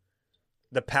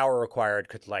the power required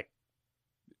could like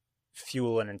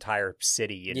fuel an entire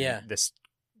city in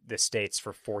the States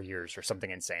for 4 years or something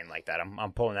insane like that.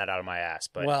 I'm pulling that out of my ass,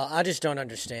 but Well, I just don't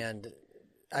understand.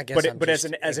 I guess but as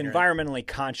ignorant. environmentally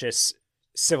conscious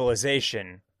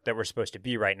civilization that we're supposed to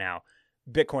be right now,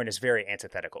 Bitcoin is very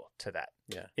antithetical to that.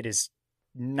 Yeah. It is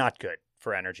not good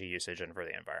for energy usage and for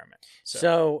the environment.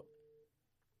 So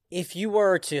if you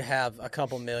were to have a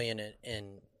couple million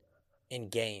in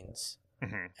gains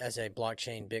Mhm. as a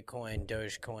blockchain, Bitcoin,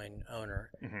 Dogecoin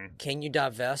owner, Mhm. can you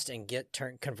divest and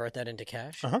convert that into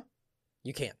cash? Uh-huh.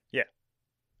 You can. Yeah.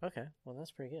 Okay. Well,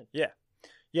 that's pretty good.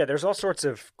 Yeah, there's all sorts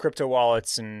of crypto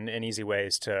wallets and easy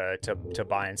ways to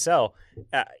buy and sell.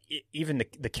 Even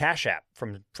the Cash App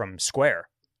from Square,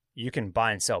 you can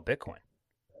buy and sell Bitcoin,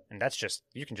 and that's just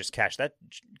you can just cash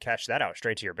that out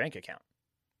straight to your bank account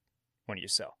when you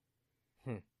sell.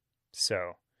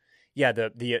 So, yeah,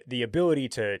 the ability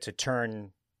to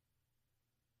turn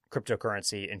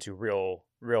cryptocurrency into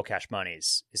real cash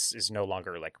monies is no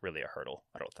longer like really a hurdle,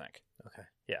 I don't think. Okay.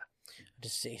 Yeah.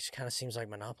 It kind of seems like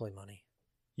monopoly money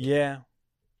Yeah.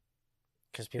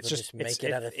 because people just make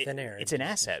it out of thin air. It's an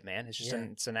asset, man. It's just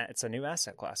it's a new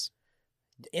asset class.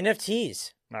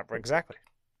 NFTs. Not exactly.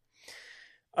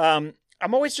 I'm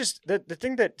always just the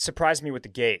thing that surprised me with the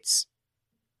Gates.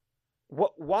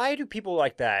 Why do people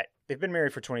like that? They've been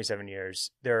married for 27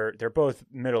 years. They're both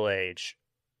middle age.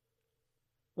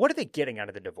 What are they getting out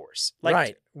of the divorce? Like,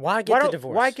 Right. Why get the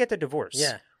divorce? Why get the divorce?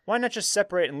 Yeah. Why not just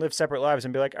separate and live separate lives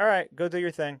and be like, all right, go do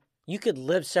your thing? You could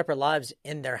live separate lives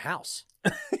in their house.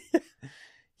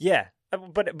 Yeah,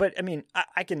 but I mean,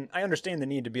 I understand the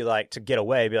need to be like to get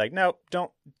away, be like, no,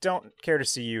 don't care to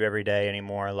see you every day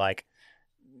anymore. Like,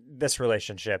 this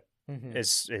relationship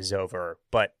is over.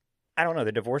 But I don't know.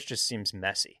 The divorce just seems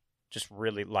messy. Just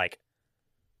really like,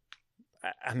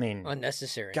 I mean,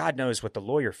 Unnecessary. God knows what the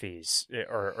lawyer fees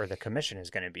or the commission is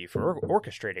going to be for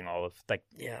orchestrating all of like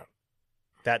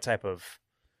that type of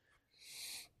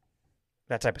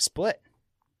split.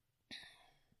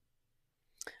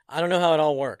 I don't know how it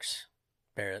all works,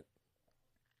 Barrett,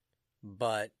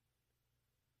 but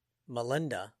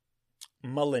Melinda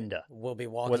will be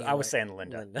walking. I was saying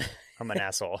Linda. I'm an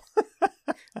asshole.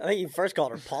 I think you first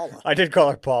called her Paula. I did call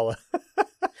her Paula.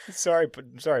 Sorry,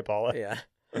 Paula. Yeah.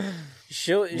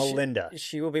 Melinda.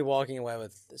 She will be walking away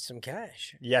with some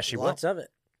cash. Yeah, she Lots of it.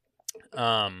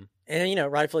 And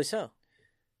rightfully so.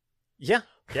 Yeah.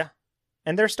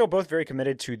 And they're still both very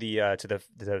committed to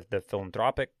the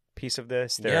philanthropic piece of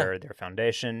this, their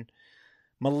foundation.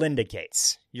 Melinda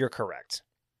Gates, you're correct.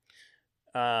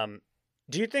 Do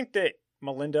you think that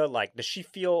Melinda, like, does she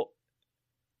feel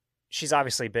she's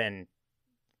obviously been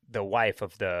the wife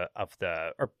of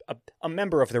a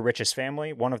member of the richest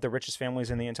family, one of the richest families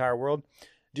in the entire world?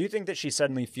 Do you think that she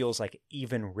suddenly feels like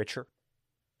even richer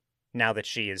now that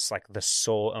she is like the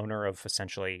sole owner of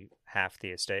essentially half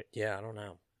the estate? Yeah, I don't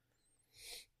know.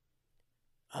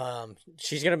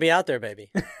 She's gonna be out there,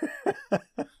 baby.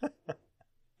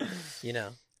 Yeah.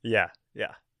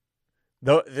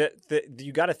 Though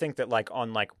you got to think that like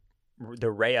on like the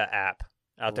Raya app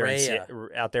out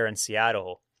there in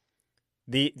Seattle,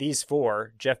 these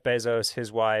four, Jeff Bezos,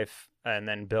 his wife, and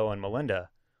then Bill and Melinda,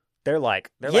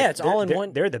 it's all in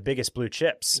one. They're the biggest blue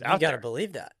chips You out got to there.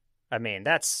 believe that. I mean,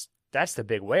 that's the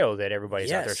big whale that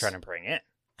everybody's out there Yes. trying to bring in.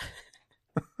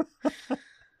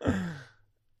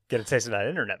 Get a taste of that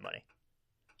internet money.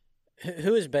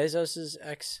 Who is Bezos's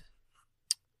ex?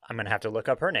 I'm gonna have to look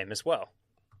up her name as well.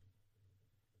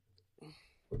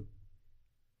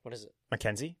 What is it?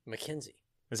 Mackenzie, McKinsey.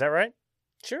 is that right?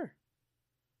 Sure.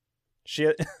 She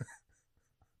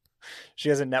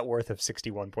has a net worth of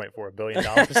 $61.4 billion.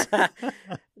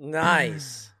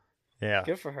 Nice. Yeah,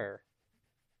 Good for her.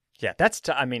 yeah.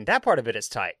 I mean, that part of it is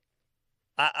tight.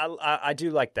 I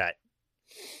do like that.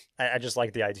 I just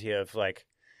like the idea of like,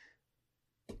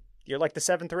 you're like the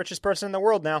 7th richest person in the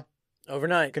world now.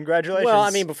 Overnight. Congratulations. Well, I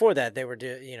mean, before that, they were,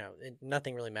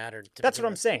 nothing really mattered. That's what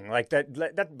I'm saying. Like that.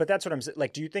 But that's what I'm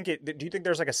like. Do you think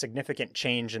there's like a significant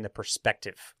change in the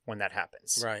perspective when that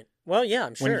happens? Right. Well, yeah,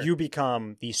 I'm sure. When you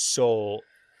become the sole,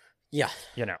 Yeah.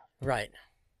 Right.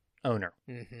 owner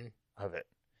Mm-hmm. of it.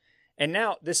 And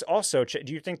now this also,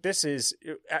 do you think this is,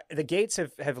 the Gates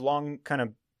have long kind of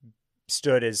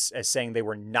stood as saying they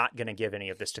were not going to give any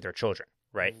of this to their children,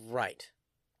 right? Right.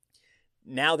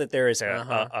 Now that there is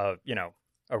a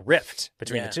rift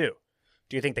between Yeah. the two,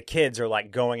 do you think the kids are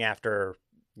like going after,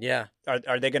 Yeah.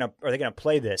 are they going to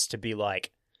play this to be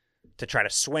like, to try to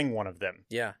swing one of them,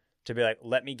 Yeah. to be like,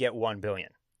 let me get 1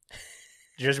 billion.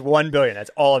 Just 1 billion.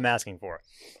 That's all I'm asking for.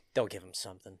 They'll give them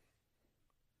something.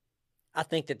 I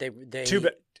think that they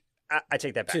I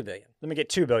take that back. 2 billion. Let me get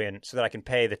 2 billion so that I can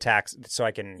pay the tax, so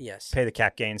I can Yes. pay the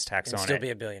cap gains tax And on still it be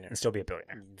a billionaire. and still be a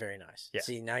billionaire. Very nice. Yeah.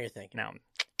 See, now you're thinking. Now,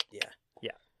 Yeah.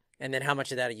 Yeah. And then how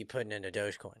much of that are you putting into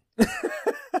Dogecoin?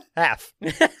 half.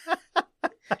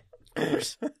 Of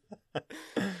course.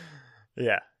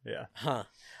 Yeah. Huh.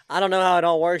 I don't know how it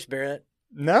all works, Barrett,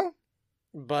 No?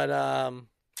 but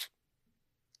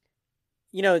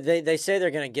they say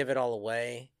they're going to give it all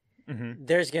away. Mm-hmm.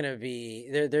 There's going to be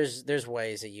there's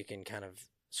ways that you can kind of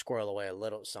squirrel away a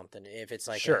little something if it's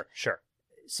like Sure.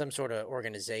 some sort of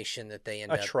organization that they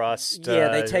end A up trust. Yeah,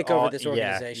 they take over all- this yeah,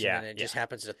 organization yeah, and it just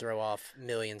happens to throw off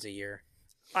millions a year.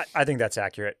 I think that's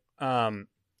accurate.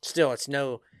 Still, it's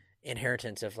no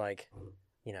inheritance of like,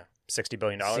 $60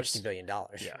 billion. $60 billion.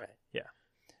 Yeah. Right.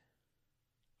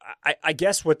 I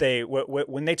guess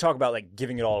when they talk about like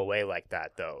giving it all away like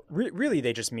that, though, really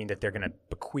they just mean that they're going to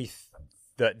bequeath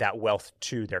that wealth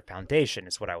to their foundation,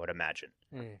 is what I would imagine.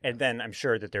 Mm. And then I'm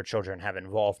sure that their children have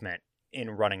involvement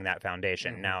in running that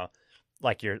foundation. Mhm. Now,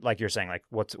 like you're saying, like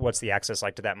what's the access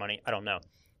like to that money? I don't know,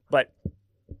 but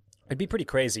it'd be pretty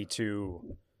crazy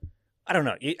to. I don't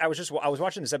know. I was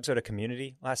watching this episode of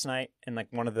Community last night, and like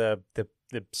one of the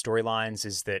storylines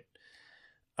is that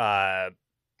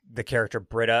the character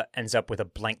Britta ends up with a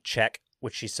blank check,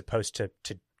 which she's supposed to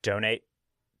donate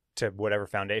to whatever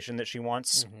foundation that she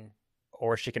wants, Mm-hmm.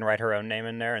 or she can write her own name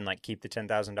in there and like keep the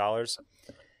 $10,000.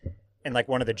 And like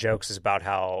one of the jokes is about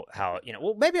how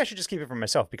well, maybe I should just keep it for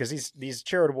myself, because these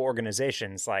charitable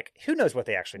organizations, like, who knows what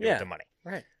they actually do Yeah. with the money?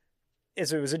 Right.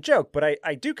 It was a joke, but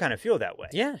I do kind of feel that way.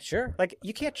 Yeah, sure. Like,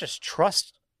 you can't just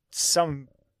trust some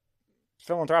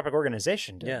philanthropic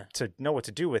organization to know what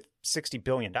to do with $60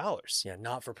 billion. Yeah,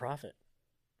 not for profit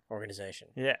organization.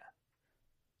 Yeah.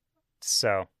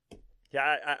 So,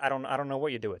 yeah, I don't know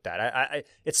what you do with that. I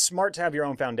it's smart to have your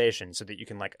own foundation so that you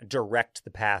can like direct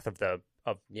the path of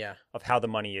how the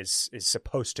money is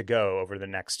supposed to go over the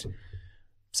next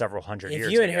several hundred years.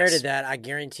 If you I inherited guess. that, I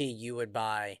guarantee you would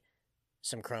buy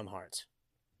some Chrome Hearts.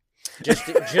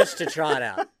 Just to try it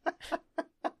out.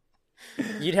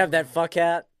 You'd have that fuck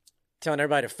hat telling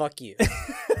everybody to fuck you.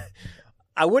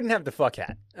 I wouldn't have the fuck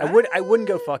hat. I wouldn't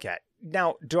go fuck hat.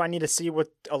 Now, do I need to see what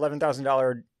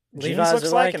 $11,000 jeans Levi's looks are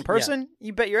like like? in person? Yeah.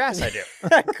 You bet your ass I do.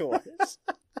 Of course.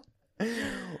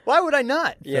 Why would I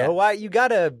not? Yeah. Phil? Why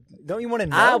don't you want to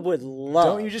know? I would love.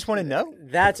 Don't you just want to know?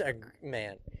 That's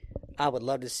man. I would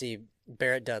love to see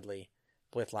Barrett Dudley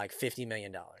with like $50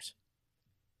 million.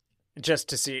 Just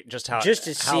to see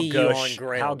how you gauche, on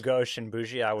Grailed. how gauche and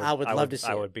bougie I would love to see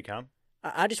I it. would become.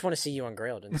 I just want to see you on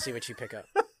Grailed and see what you pick up.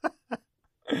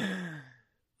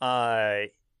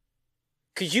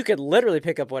 Because you could literally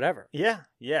pick up whatever. Yeah.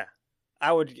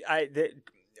 I would.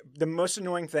 The most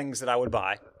annoying things that I would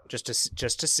buy just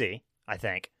to see, I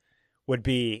think, would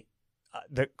be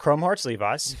the Chrome Hearts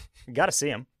Levi's. Got to see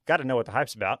them. Got to know what the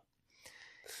hype's about.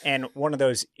 And one of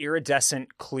those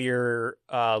iridescent clear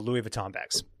Louis Vuitton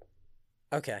bags.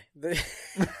 Okay.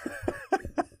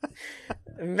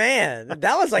 Man,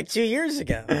 that was like 2 years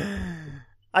ago.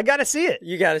 I got to see it.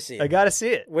 You got to see I it. got to see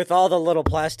it. With all the little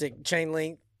plastic chain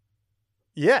link.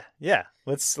 Yeah.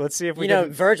 Let's see if we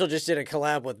can. Virgil just did a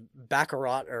collab with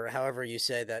Baccarat, or however you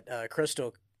say that,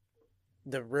 crystal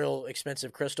the real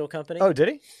expensive crystal company. Oh, did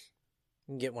he? You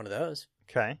can get one of those.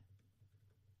 Okay.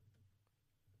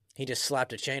 He just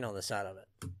slapped a chain on the side of it.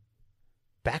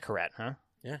 Baccarat, huh?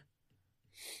 Yeah.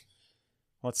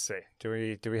 Let's see. Do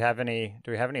we have any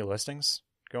listings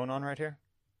going on right here?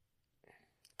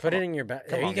 Put it in your back.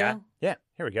 There you go. Guy. Yeah,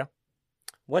 here we go.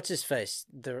 What's his face?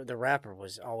 The rapper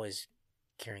was always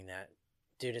carrying that.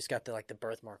 Dude, it's got the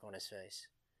birthmark on his face.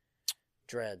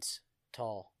 Dreads.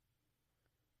 Tall.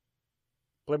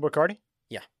 Playboy Cardi?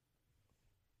 Yeah.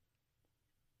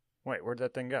 Wait, where'd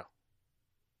that thing go?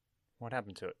 What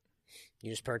happened to it? You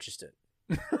just purchased it.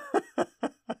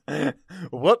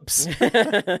 Whoops.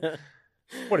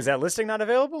 What is that listing not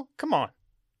available? Come on.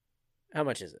 How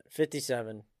much is it?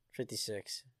 57,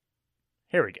 56.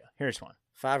 Here we go. Here's one.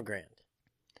 $5,000.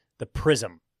 The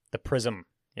Prism.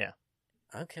 Yeah.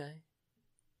 Okay.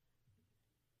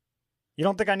 You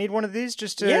don't think I need one of these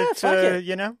just fuck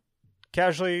it.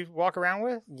 Casually walk around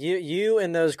with? You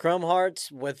and those chrome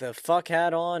hearts with the fuck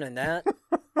hat on and that,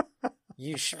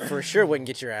 you for sure wouldn't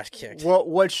get your ass kicked. Well,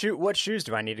 what shoes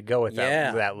do I need to go with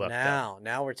that look?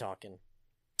 Now we're talking.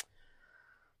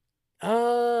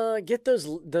 Get those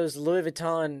Louis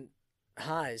Vuitton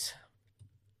highs.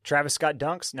 Travis Scott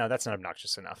dunks? No, that's not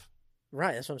obnoxious enough.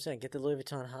 Right, that's what I'm saying. Get the Louis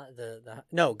Vuitton high.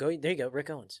 No, go there. You go, Rick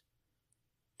Owens.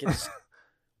 Get this.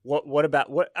 What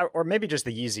about or maybe just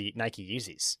the Nike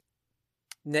Yeezys?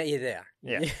 Yeah, there.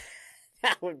 Yeah,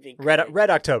 that would be great. Red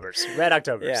Octobers.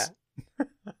 Yeah.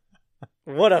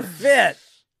 What a fit!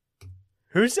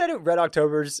 Who said it? Red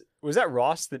Octobers. Was that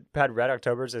Ross that had Red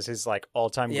Octobers as his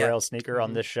all-time grail sneaker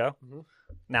on this show? Mm-hmm.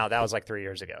 Now that was 3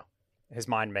 years ago. His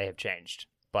mind may have changed,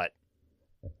 but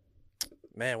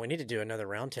man, we need to do another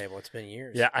roundtable. It's been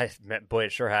years. Yeah, boy,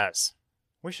 it sure has.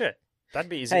 We should. That'd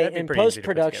be easy. Hey, That'd be in pretty easy to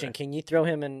put post-production, together. can you throw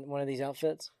him in one of these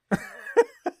outfits?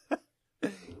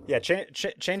 Yeah,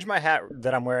 change my hat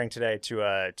that I'm wearing today to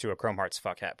a Chrome Hearts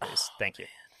fuck hat, please. Thank you.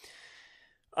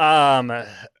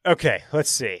 Okay, let's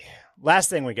see. Last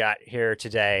thing we got here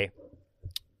today.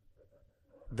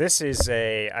 This is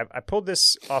I pulled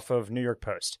this off of New York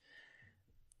Post.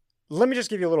 Let me just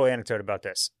give you a little anecdote about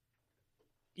this.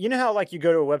 You know how you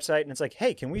go to a website and it's like,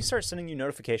 hey, can we start sending you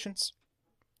notifications?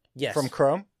 Yes. From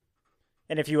Chrome?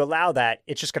 And if you allow that,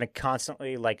 it's just going to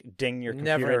constantly ding your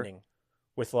computer. Never ending.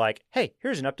 With hey,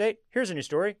 here's an update. Here's a new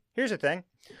story. Here's a thing.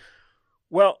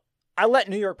 Well, I let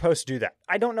New York Post do that.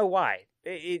 I don't know why.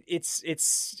 It's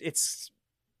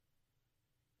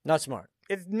not smart.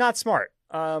 It's not smart.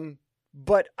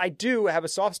 But I do have a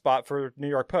soft spot for New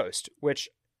York Post, which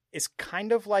is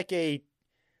kind of I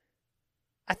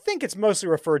think it's mostly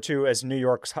referred to as New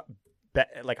York's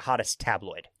hottest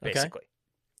tabloid, basically. Okay.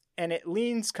 And it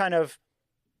leans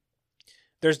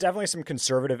there's definitely some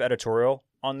conservative editorial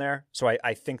on there. So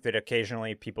I think that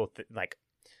occasionally people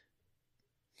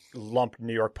lump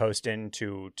New York Post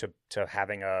into to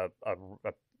having a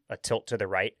tilt to the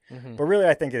right. Mm-hmm. But really,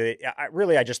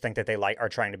 I just think that they are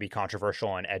trying to be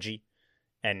controversial and edgy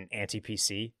and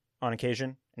anti-PC on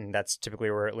occasion. And that's typically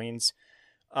where it leans.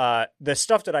 The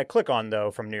stuff that I click on,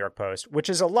 though, from New York Post, which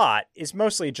is a lot, is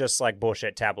mostly just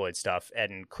bullshit tabloid stuff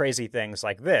and crazy things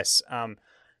like this.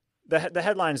 The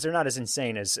headlines, they're not as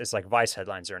insane as Vice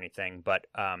headlines or anything, but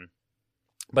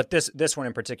this one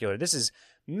in particular, this is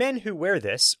men who wear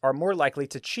this are more likely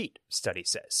to cheat, study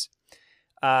says.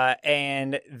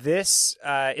 And this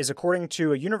is according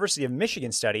to a University of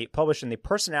Michigan study published in the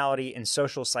Personality and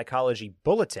Social Psychology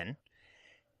Bulletin.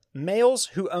 Males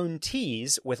who own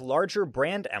tees with larger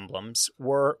brand emblems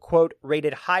were, quote,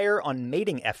 rated higher on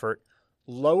mating effort,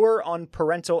 lower on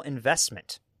parental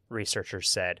investment, researchers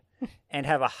said, and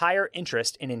have a higher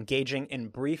interest in engaging in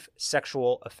brief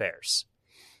sexual affairs.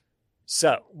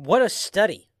 So, what a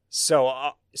study.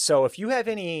 So if you have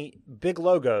any big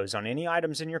logos on any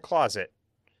items in your closet,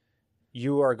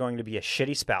 you are going to be a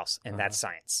shitty spouse, and that's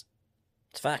science.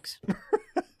 It's facts.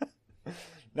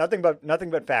 Nothing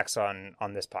but facts on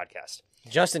this podcast.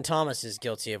 Justin Thomas is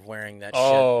guilty of wearing that shit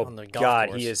on the golf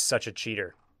course. He is such a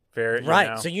cheater.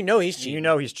 Right, so he's cheating. You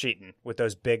know he's cheating with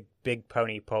those big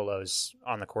pony polos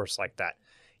on the course like that.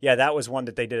 Yeah, that was one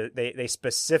that they did. They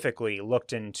specifically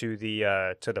looked into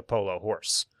the polo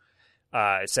horse.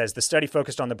 It says the study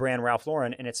focused on the brand Ralph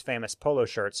Lauren and its famous polo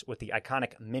shirts with the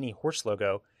iconic mini horse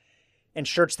logo and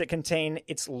shirts that contain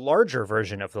its larger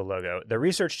version of the logo. The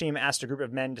research team asked a group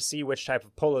of men to see which type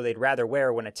of polo they'd rather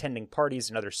wear when attending parties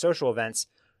and other social events.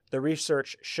 The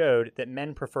research showed that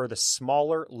men prefer the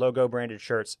smaller logo-branded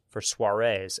shirts for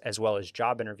soirees as well as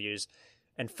job interviews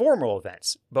and formal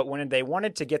events. But when they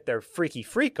wanted to get their freaky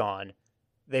freak on,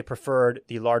 they preferred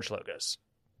the large logos.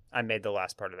 I made the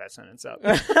last part of that sentence up.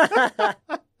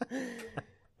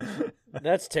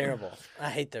 That's terrible. I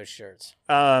hate those shirts.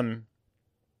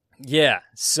 Yeah.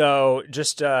 So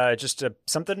just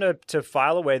something to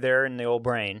file away there in the old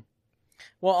brain.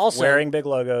 Well, also wearing big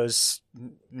logos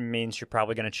means you're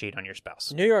probably going to cheat on your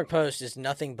spouse. New York Post is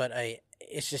nothing but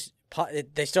it's just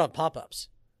they still have pop-ups.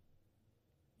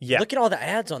 Yeah. Look at all the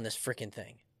ads on this freaking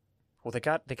thing. Well, they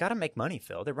got to make money,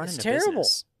 Phil. They're running It's a terrible.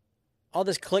 business. All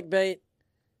this clickbait,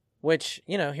 which,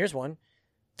 here's one.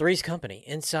 Three's Company,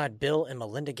 inside Bill and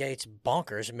Melinda Gates'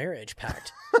 bonkers marriage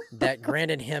pact that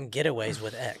granted him getaways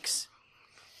with X.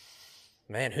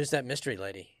 Man, who's that mystery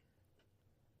lady?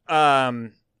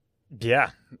 Yeah,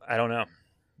 I don't know.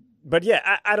 But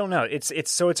yeah, I don't know. It's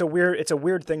a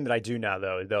weird thing that I do now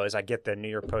though, is I get the New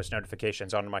York Post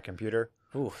notifications onto my computer.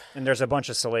 Ooh. And there's a bunch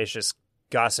of salacious,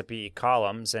 gossipy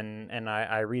columns, and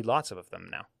I read lots of them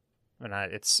now. And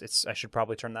I should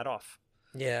probably turn that off.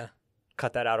 Yeah.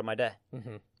 Cut that out of my day.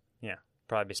 Mm-hmm. Yeah,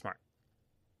 probably be smart.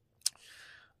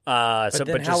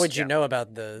 But how would you know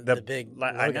about the big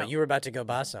logo? I know. You were about to go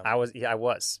buy some. I was.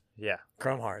 Yeah.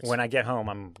 Chrome Hearts. When I get home,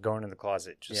 I'm going in the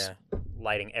closet, just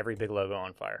lighting every big logo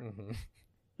on fire.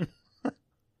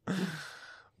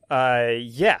 Mm-hmm.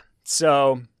 Yeah.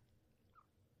 So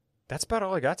that's about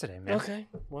all I got today, man. Okay.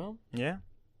 Well. Yeah.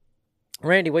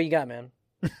 Randy, what you got, man?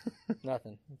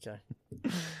 Nothing. Okay.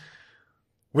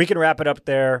 We can wrap it up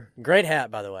there. Great hat,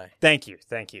 by the way. Thank you.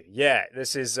 Yeah,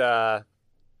 this is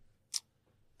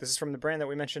from the brand that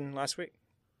we mentioned last week.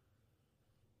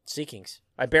 Seekings.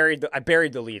 I buried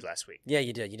the lead last week. Yeah,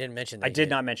 you did. You didn't mention that. I did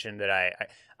not mention that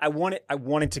I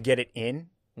wanted to get it in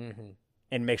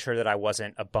and make sure that I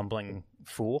wasn't a bumbling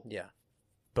fool. Yeah.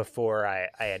 Before I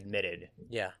admitted.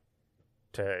 Yeah.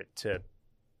 To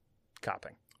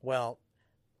copping. Well,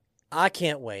 I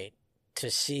can't wait to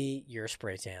see your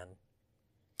spray tan.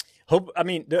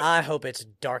 I hope it's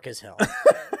dark as hell.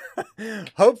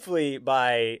 Hopefully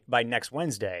by next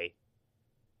Wednesday,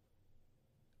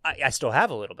 I still have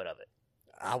a little bit of it.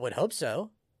 I would hope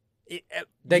so.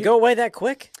 They go away that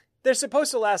quick? They're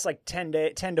supposed to last like 10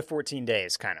 to 14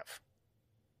 days, kind of.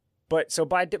 But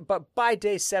by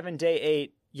day 7, day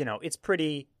 8, it's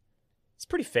pretty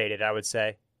faded, I would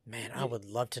say. Man, I would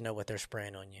love to know what they're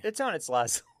spraying on you. It's on its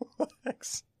last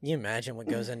legs. Can you imagine what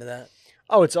goes into that?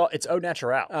 Oh, it's au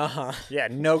natural. Uh-huh. Yeah,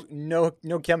 no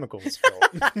chemicals, Phil.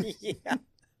 Yeah.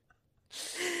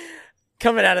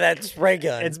 Coming out of that spray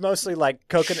gun. It's mostly like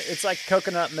coconut. It's like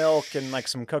coconut milk and like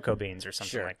some cocoa beans or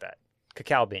something like that.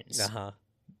 Cacao beans. Uh-huh.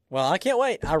 Well, I can't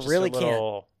wait. I really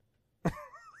can't.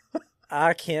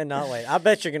 I cannot wait. I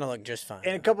bet you're gonna look just fine.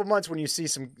 In a couple months, when you see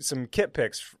some kit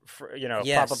pics,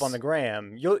 pop up on the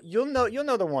gram, you'll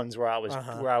know the ones where I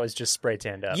was just spray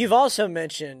tanned up. You've also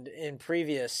mentioned in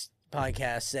previous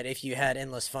podcasts that if you had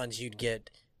endless funds, you'd get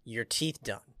your teeth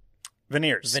done.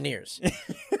 Veneers.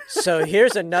 So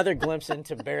here's another glimpse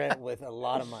into Barrett with a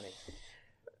lot of money.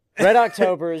 Red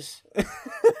Octobers,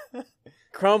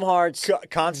 Chrome Hearts,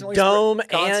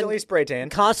 constantly spray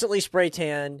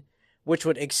tan, which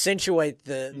would accentuate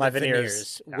the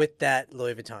veneers with that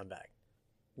Louis Vuitton bag.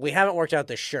 We haven't worked out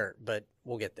the shirt, but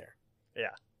we'll get there.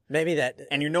 Yeah. Maybe that.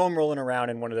 And I'm rolling around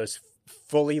in one of those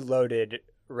fully loaded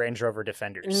Range Rover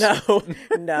Defenders.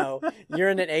 No. You're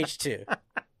in an H2.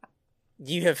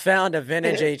 You have found a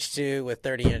vintage H2 with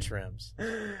 30-inch rims.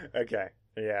 Okay.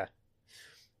 Yeah.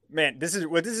 Man, this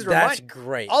is That's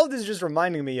great. All of this is just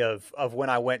reminding me of when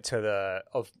I went to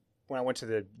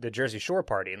the Jersey Shore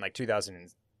party in like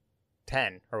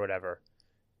 2010 or whatever.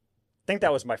 I think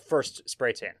that was my first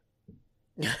spray tan.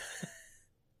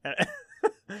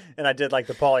 And I did like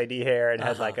the Pauly D hair and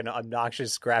had like an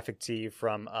obnoxious graphic tee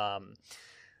from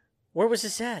where was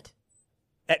this at?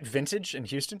 At Vintage in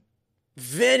Houston.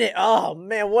 Vintage. Oh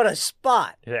man, what a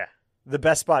spot. Yeah. The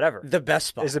best spot ever. The best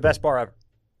spot. It's the best bar ever.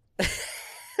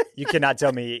 You cannot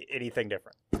tell me anything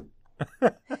different.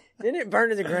 Didn't it burn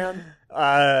to the ground?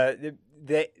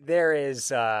 There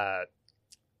is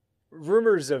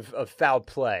rumors of foul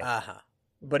play.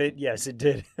 But it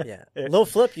did. Yeah. Lil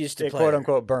Flip used to play. Quote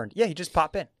unquote burned. Yeah, he'd just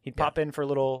pop in. He'd pop in for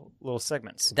little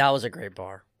segments. That was a great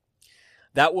bar.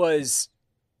 That was,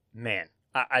 man,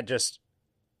 I'm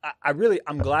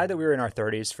glad that we were in our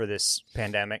 30s for this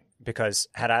pandemic, because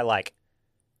had I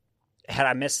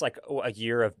missed like a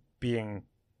year of being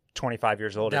 25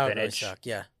 years old at Vintage. Really suck.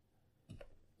 Yeah.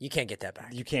 You can't get that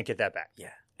back. You can't get that back.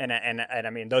 Yeah. And I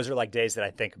mean, those are like days that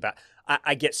I think about.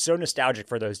 I get so nostalgic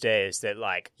for those days that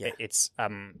like it's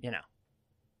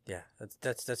Yeah,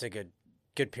 that's a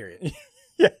good period.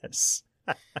 Yes.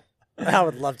 I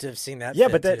would love to have seen that. Yeah,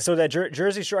 but that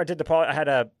Jersey Shore, I did I had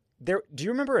a there. Do you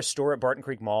remember a store at Barton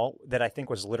Creek Mall that I think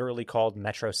was literally called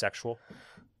Metrosexual?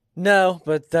 No,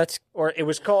 but that's Or it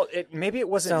was called. Maybe it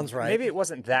wasn't. Sounds right. Maybe it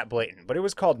wasn't that blatant, but it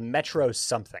was called Metro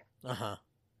something.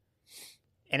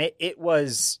 And it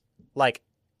was like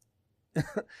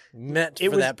meant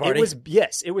for that party.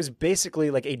 It was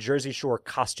basically like a Jersey Shore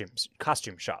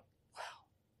costume shop. Wow,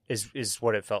 is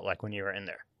what it felt like when you were in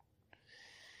there.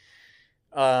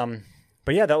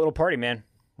 But yeah, that little party, man.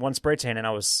 One spray tan and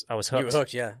I was hooked. You were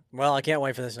hooked, yeah. Well, I can't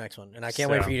wait for this next one, and I can't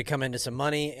wait for you to come into some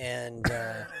money and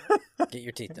get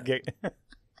your teeth done.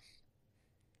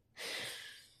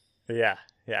 Yeah,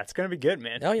 it's gonna be good,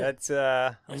 man. Oh yeah, that's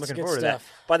I'm looking forward to that.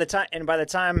 By the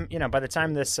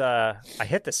time this I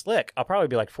hit this lick, I'll probably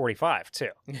be like 45 too.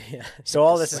 Yeah. So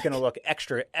all this is gonna look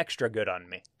extra good on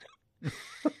me.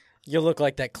 You'll look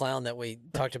like that clown that we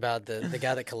talked about, the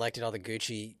guy that collected all the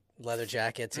Gucci leather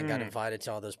jackets and got invited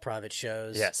to all those private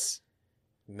shows. Yes.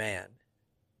 Man.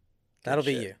 That'll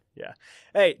be you. Yeah.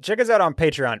 Hey, check us out on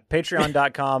Patreon.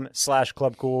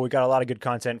 Patreon.com/clubcool. We got a lot of good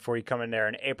content for you coming there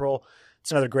in April. It's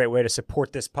another great way to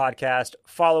support this podcast.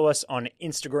 Follow us on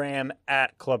Instagram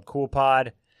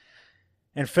 @ClubCoolPod.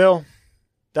 And Phil,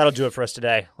 that'll do it for us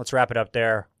today. Let's wrap it up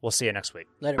there. We'll see you next week.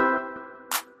 Later.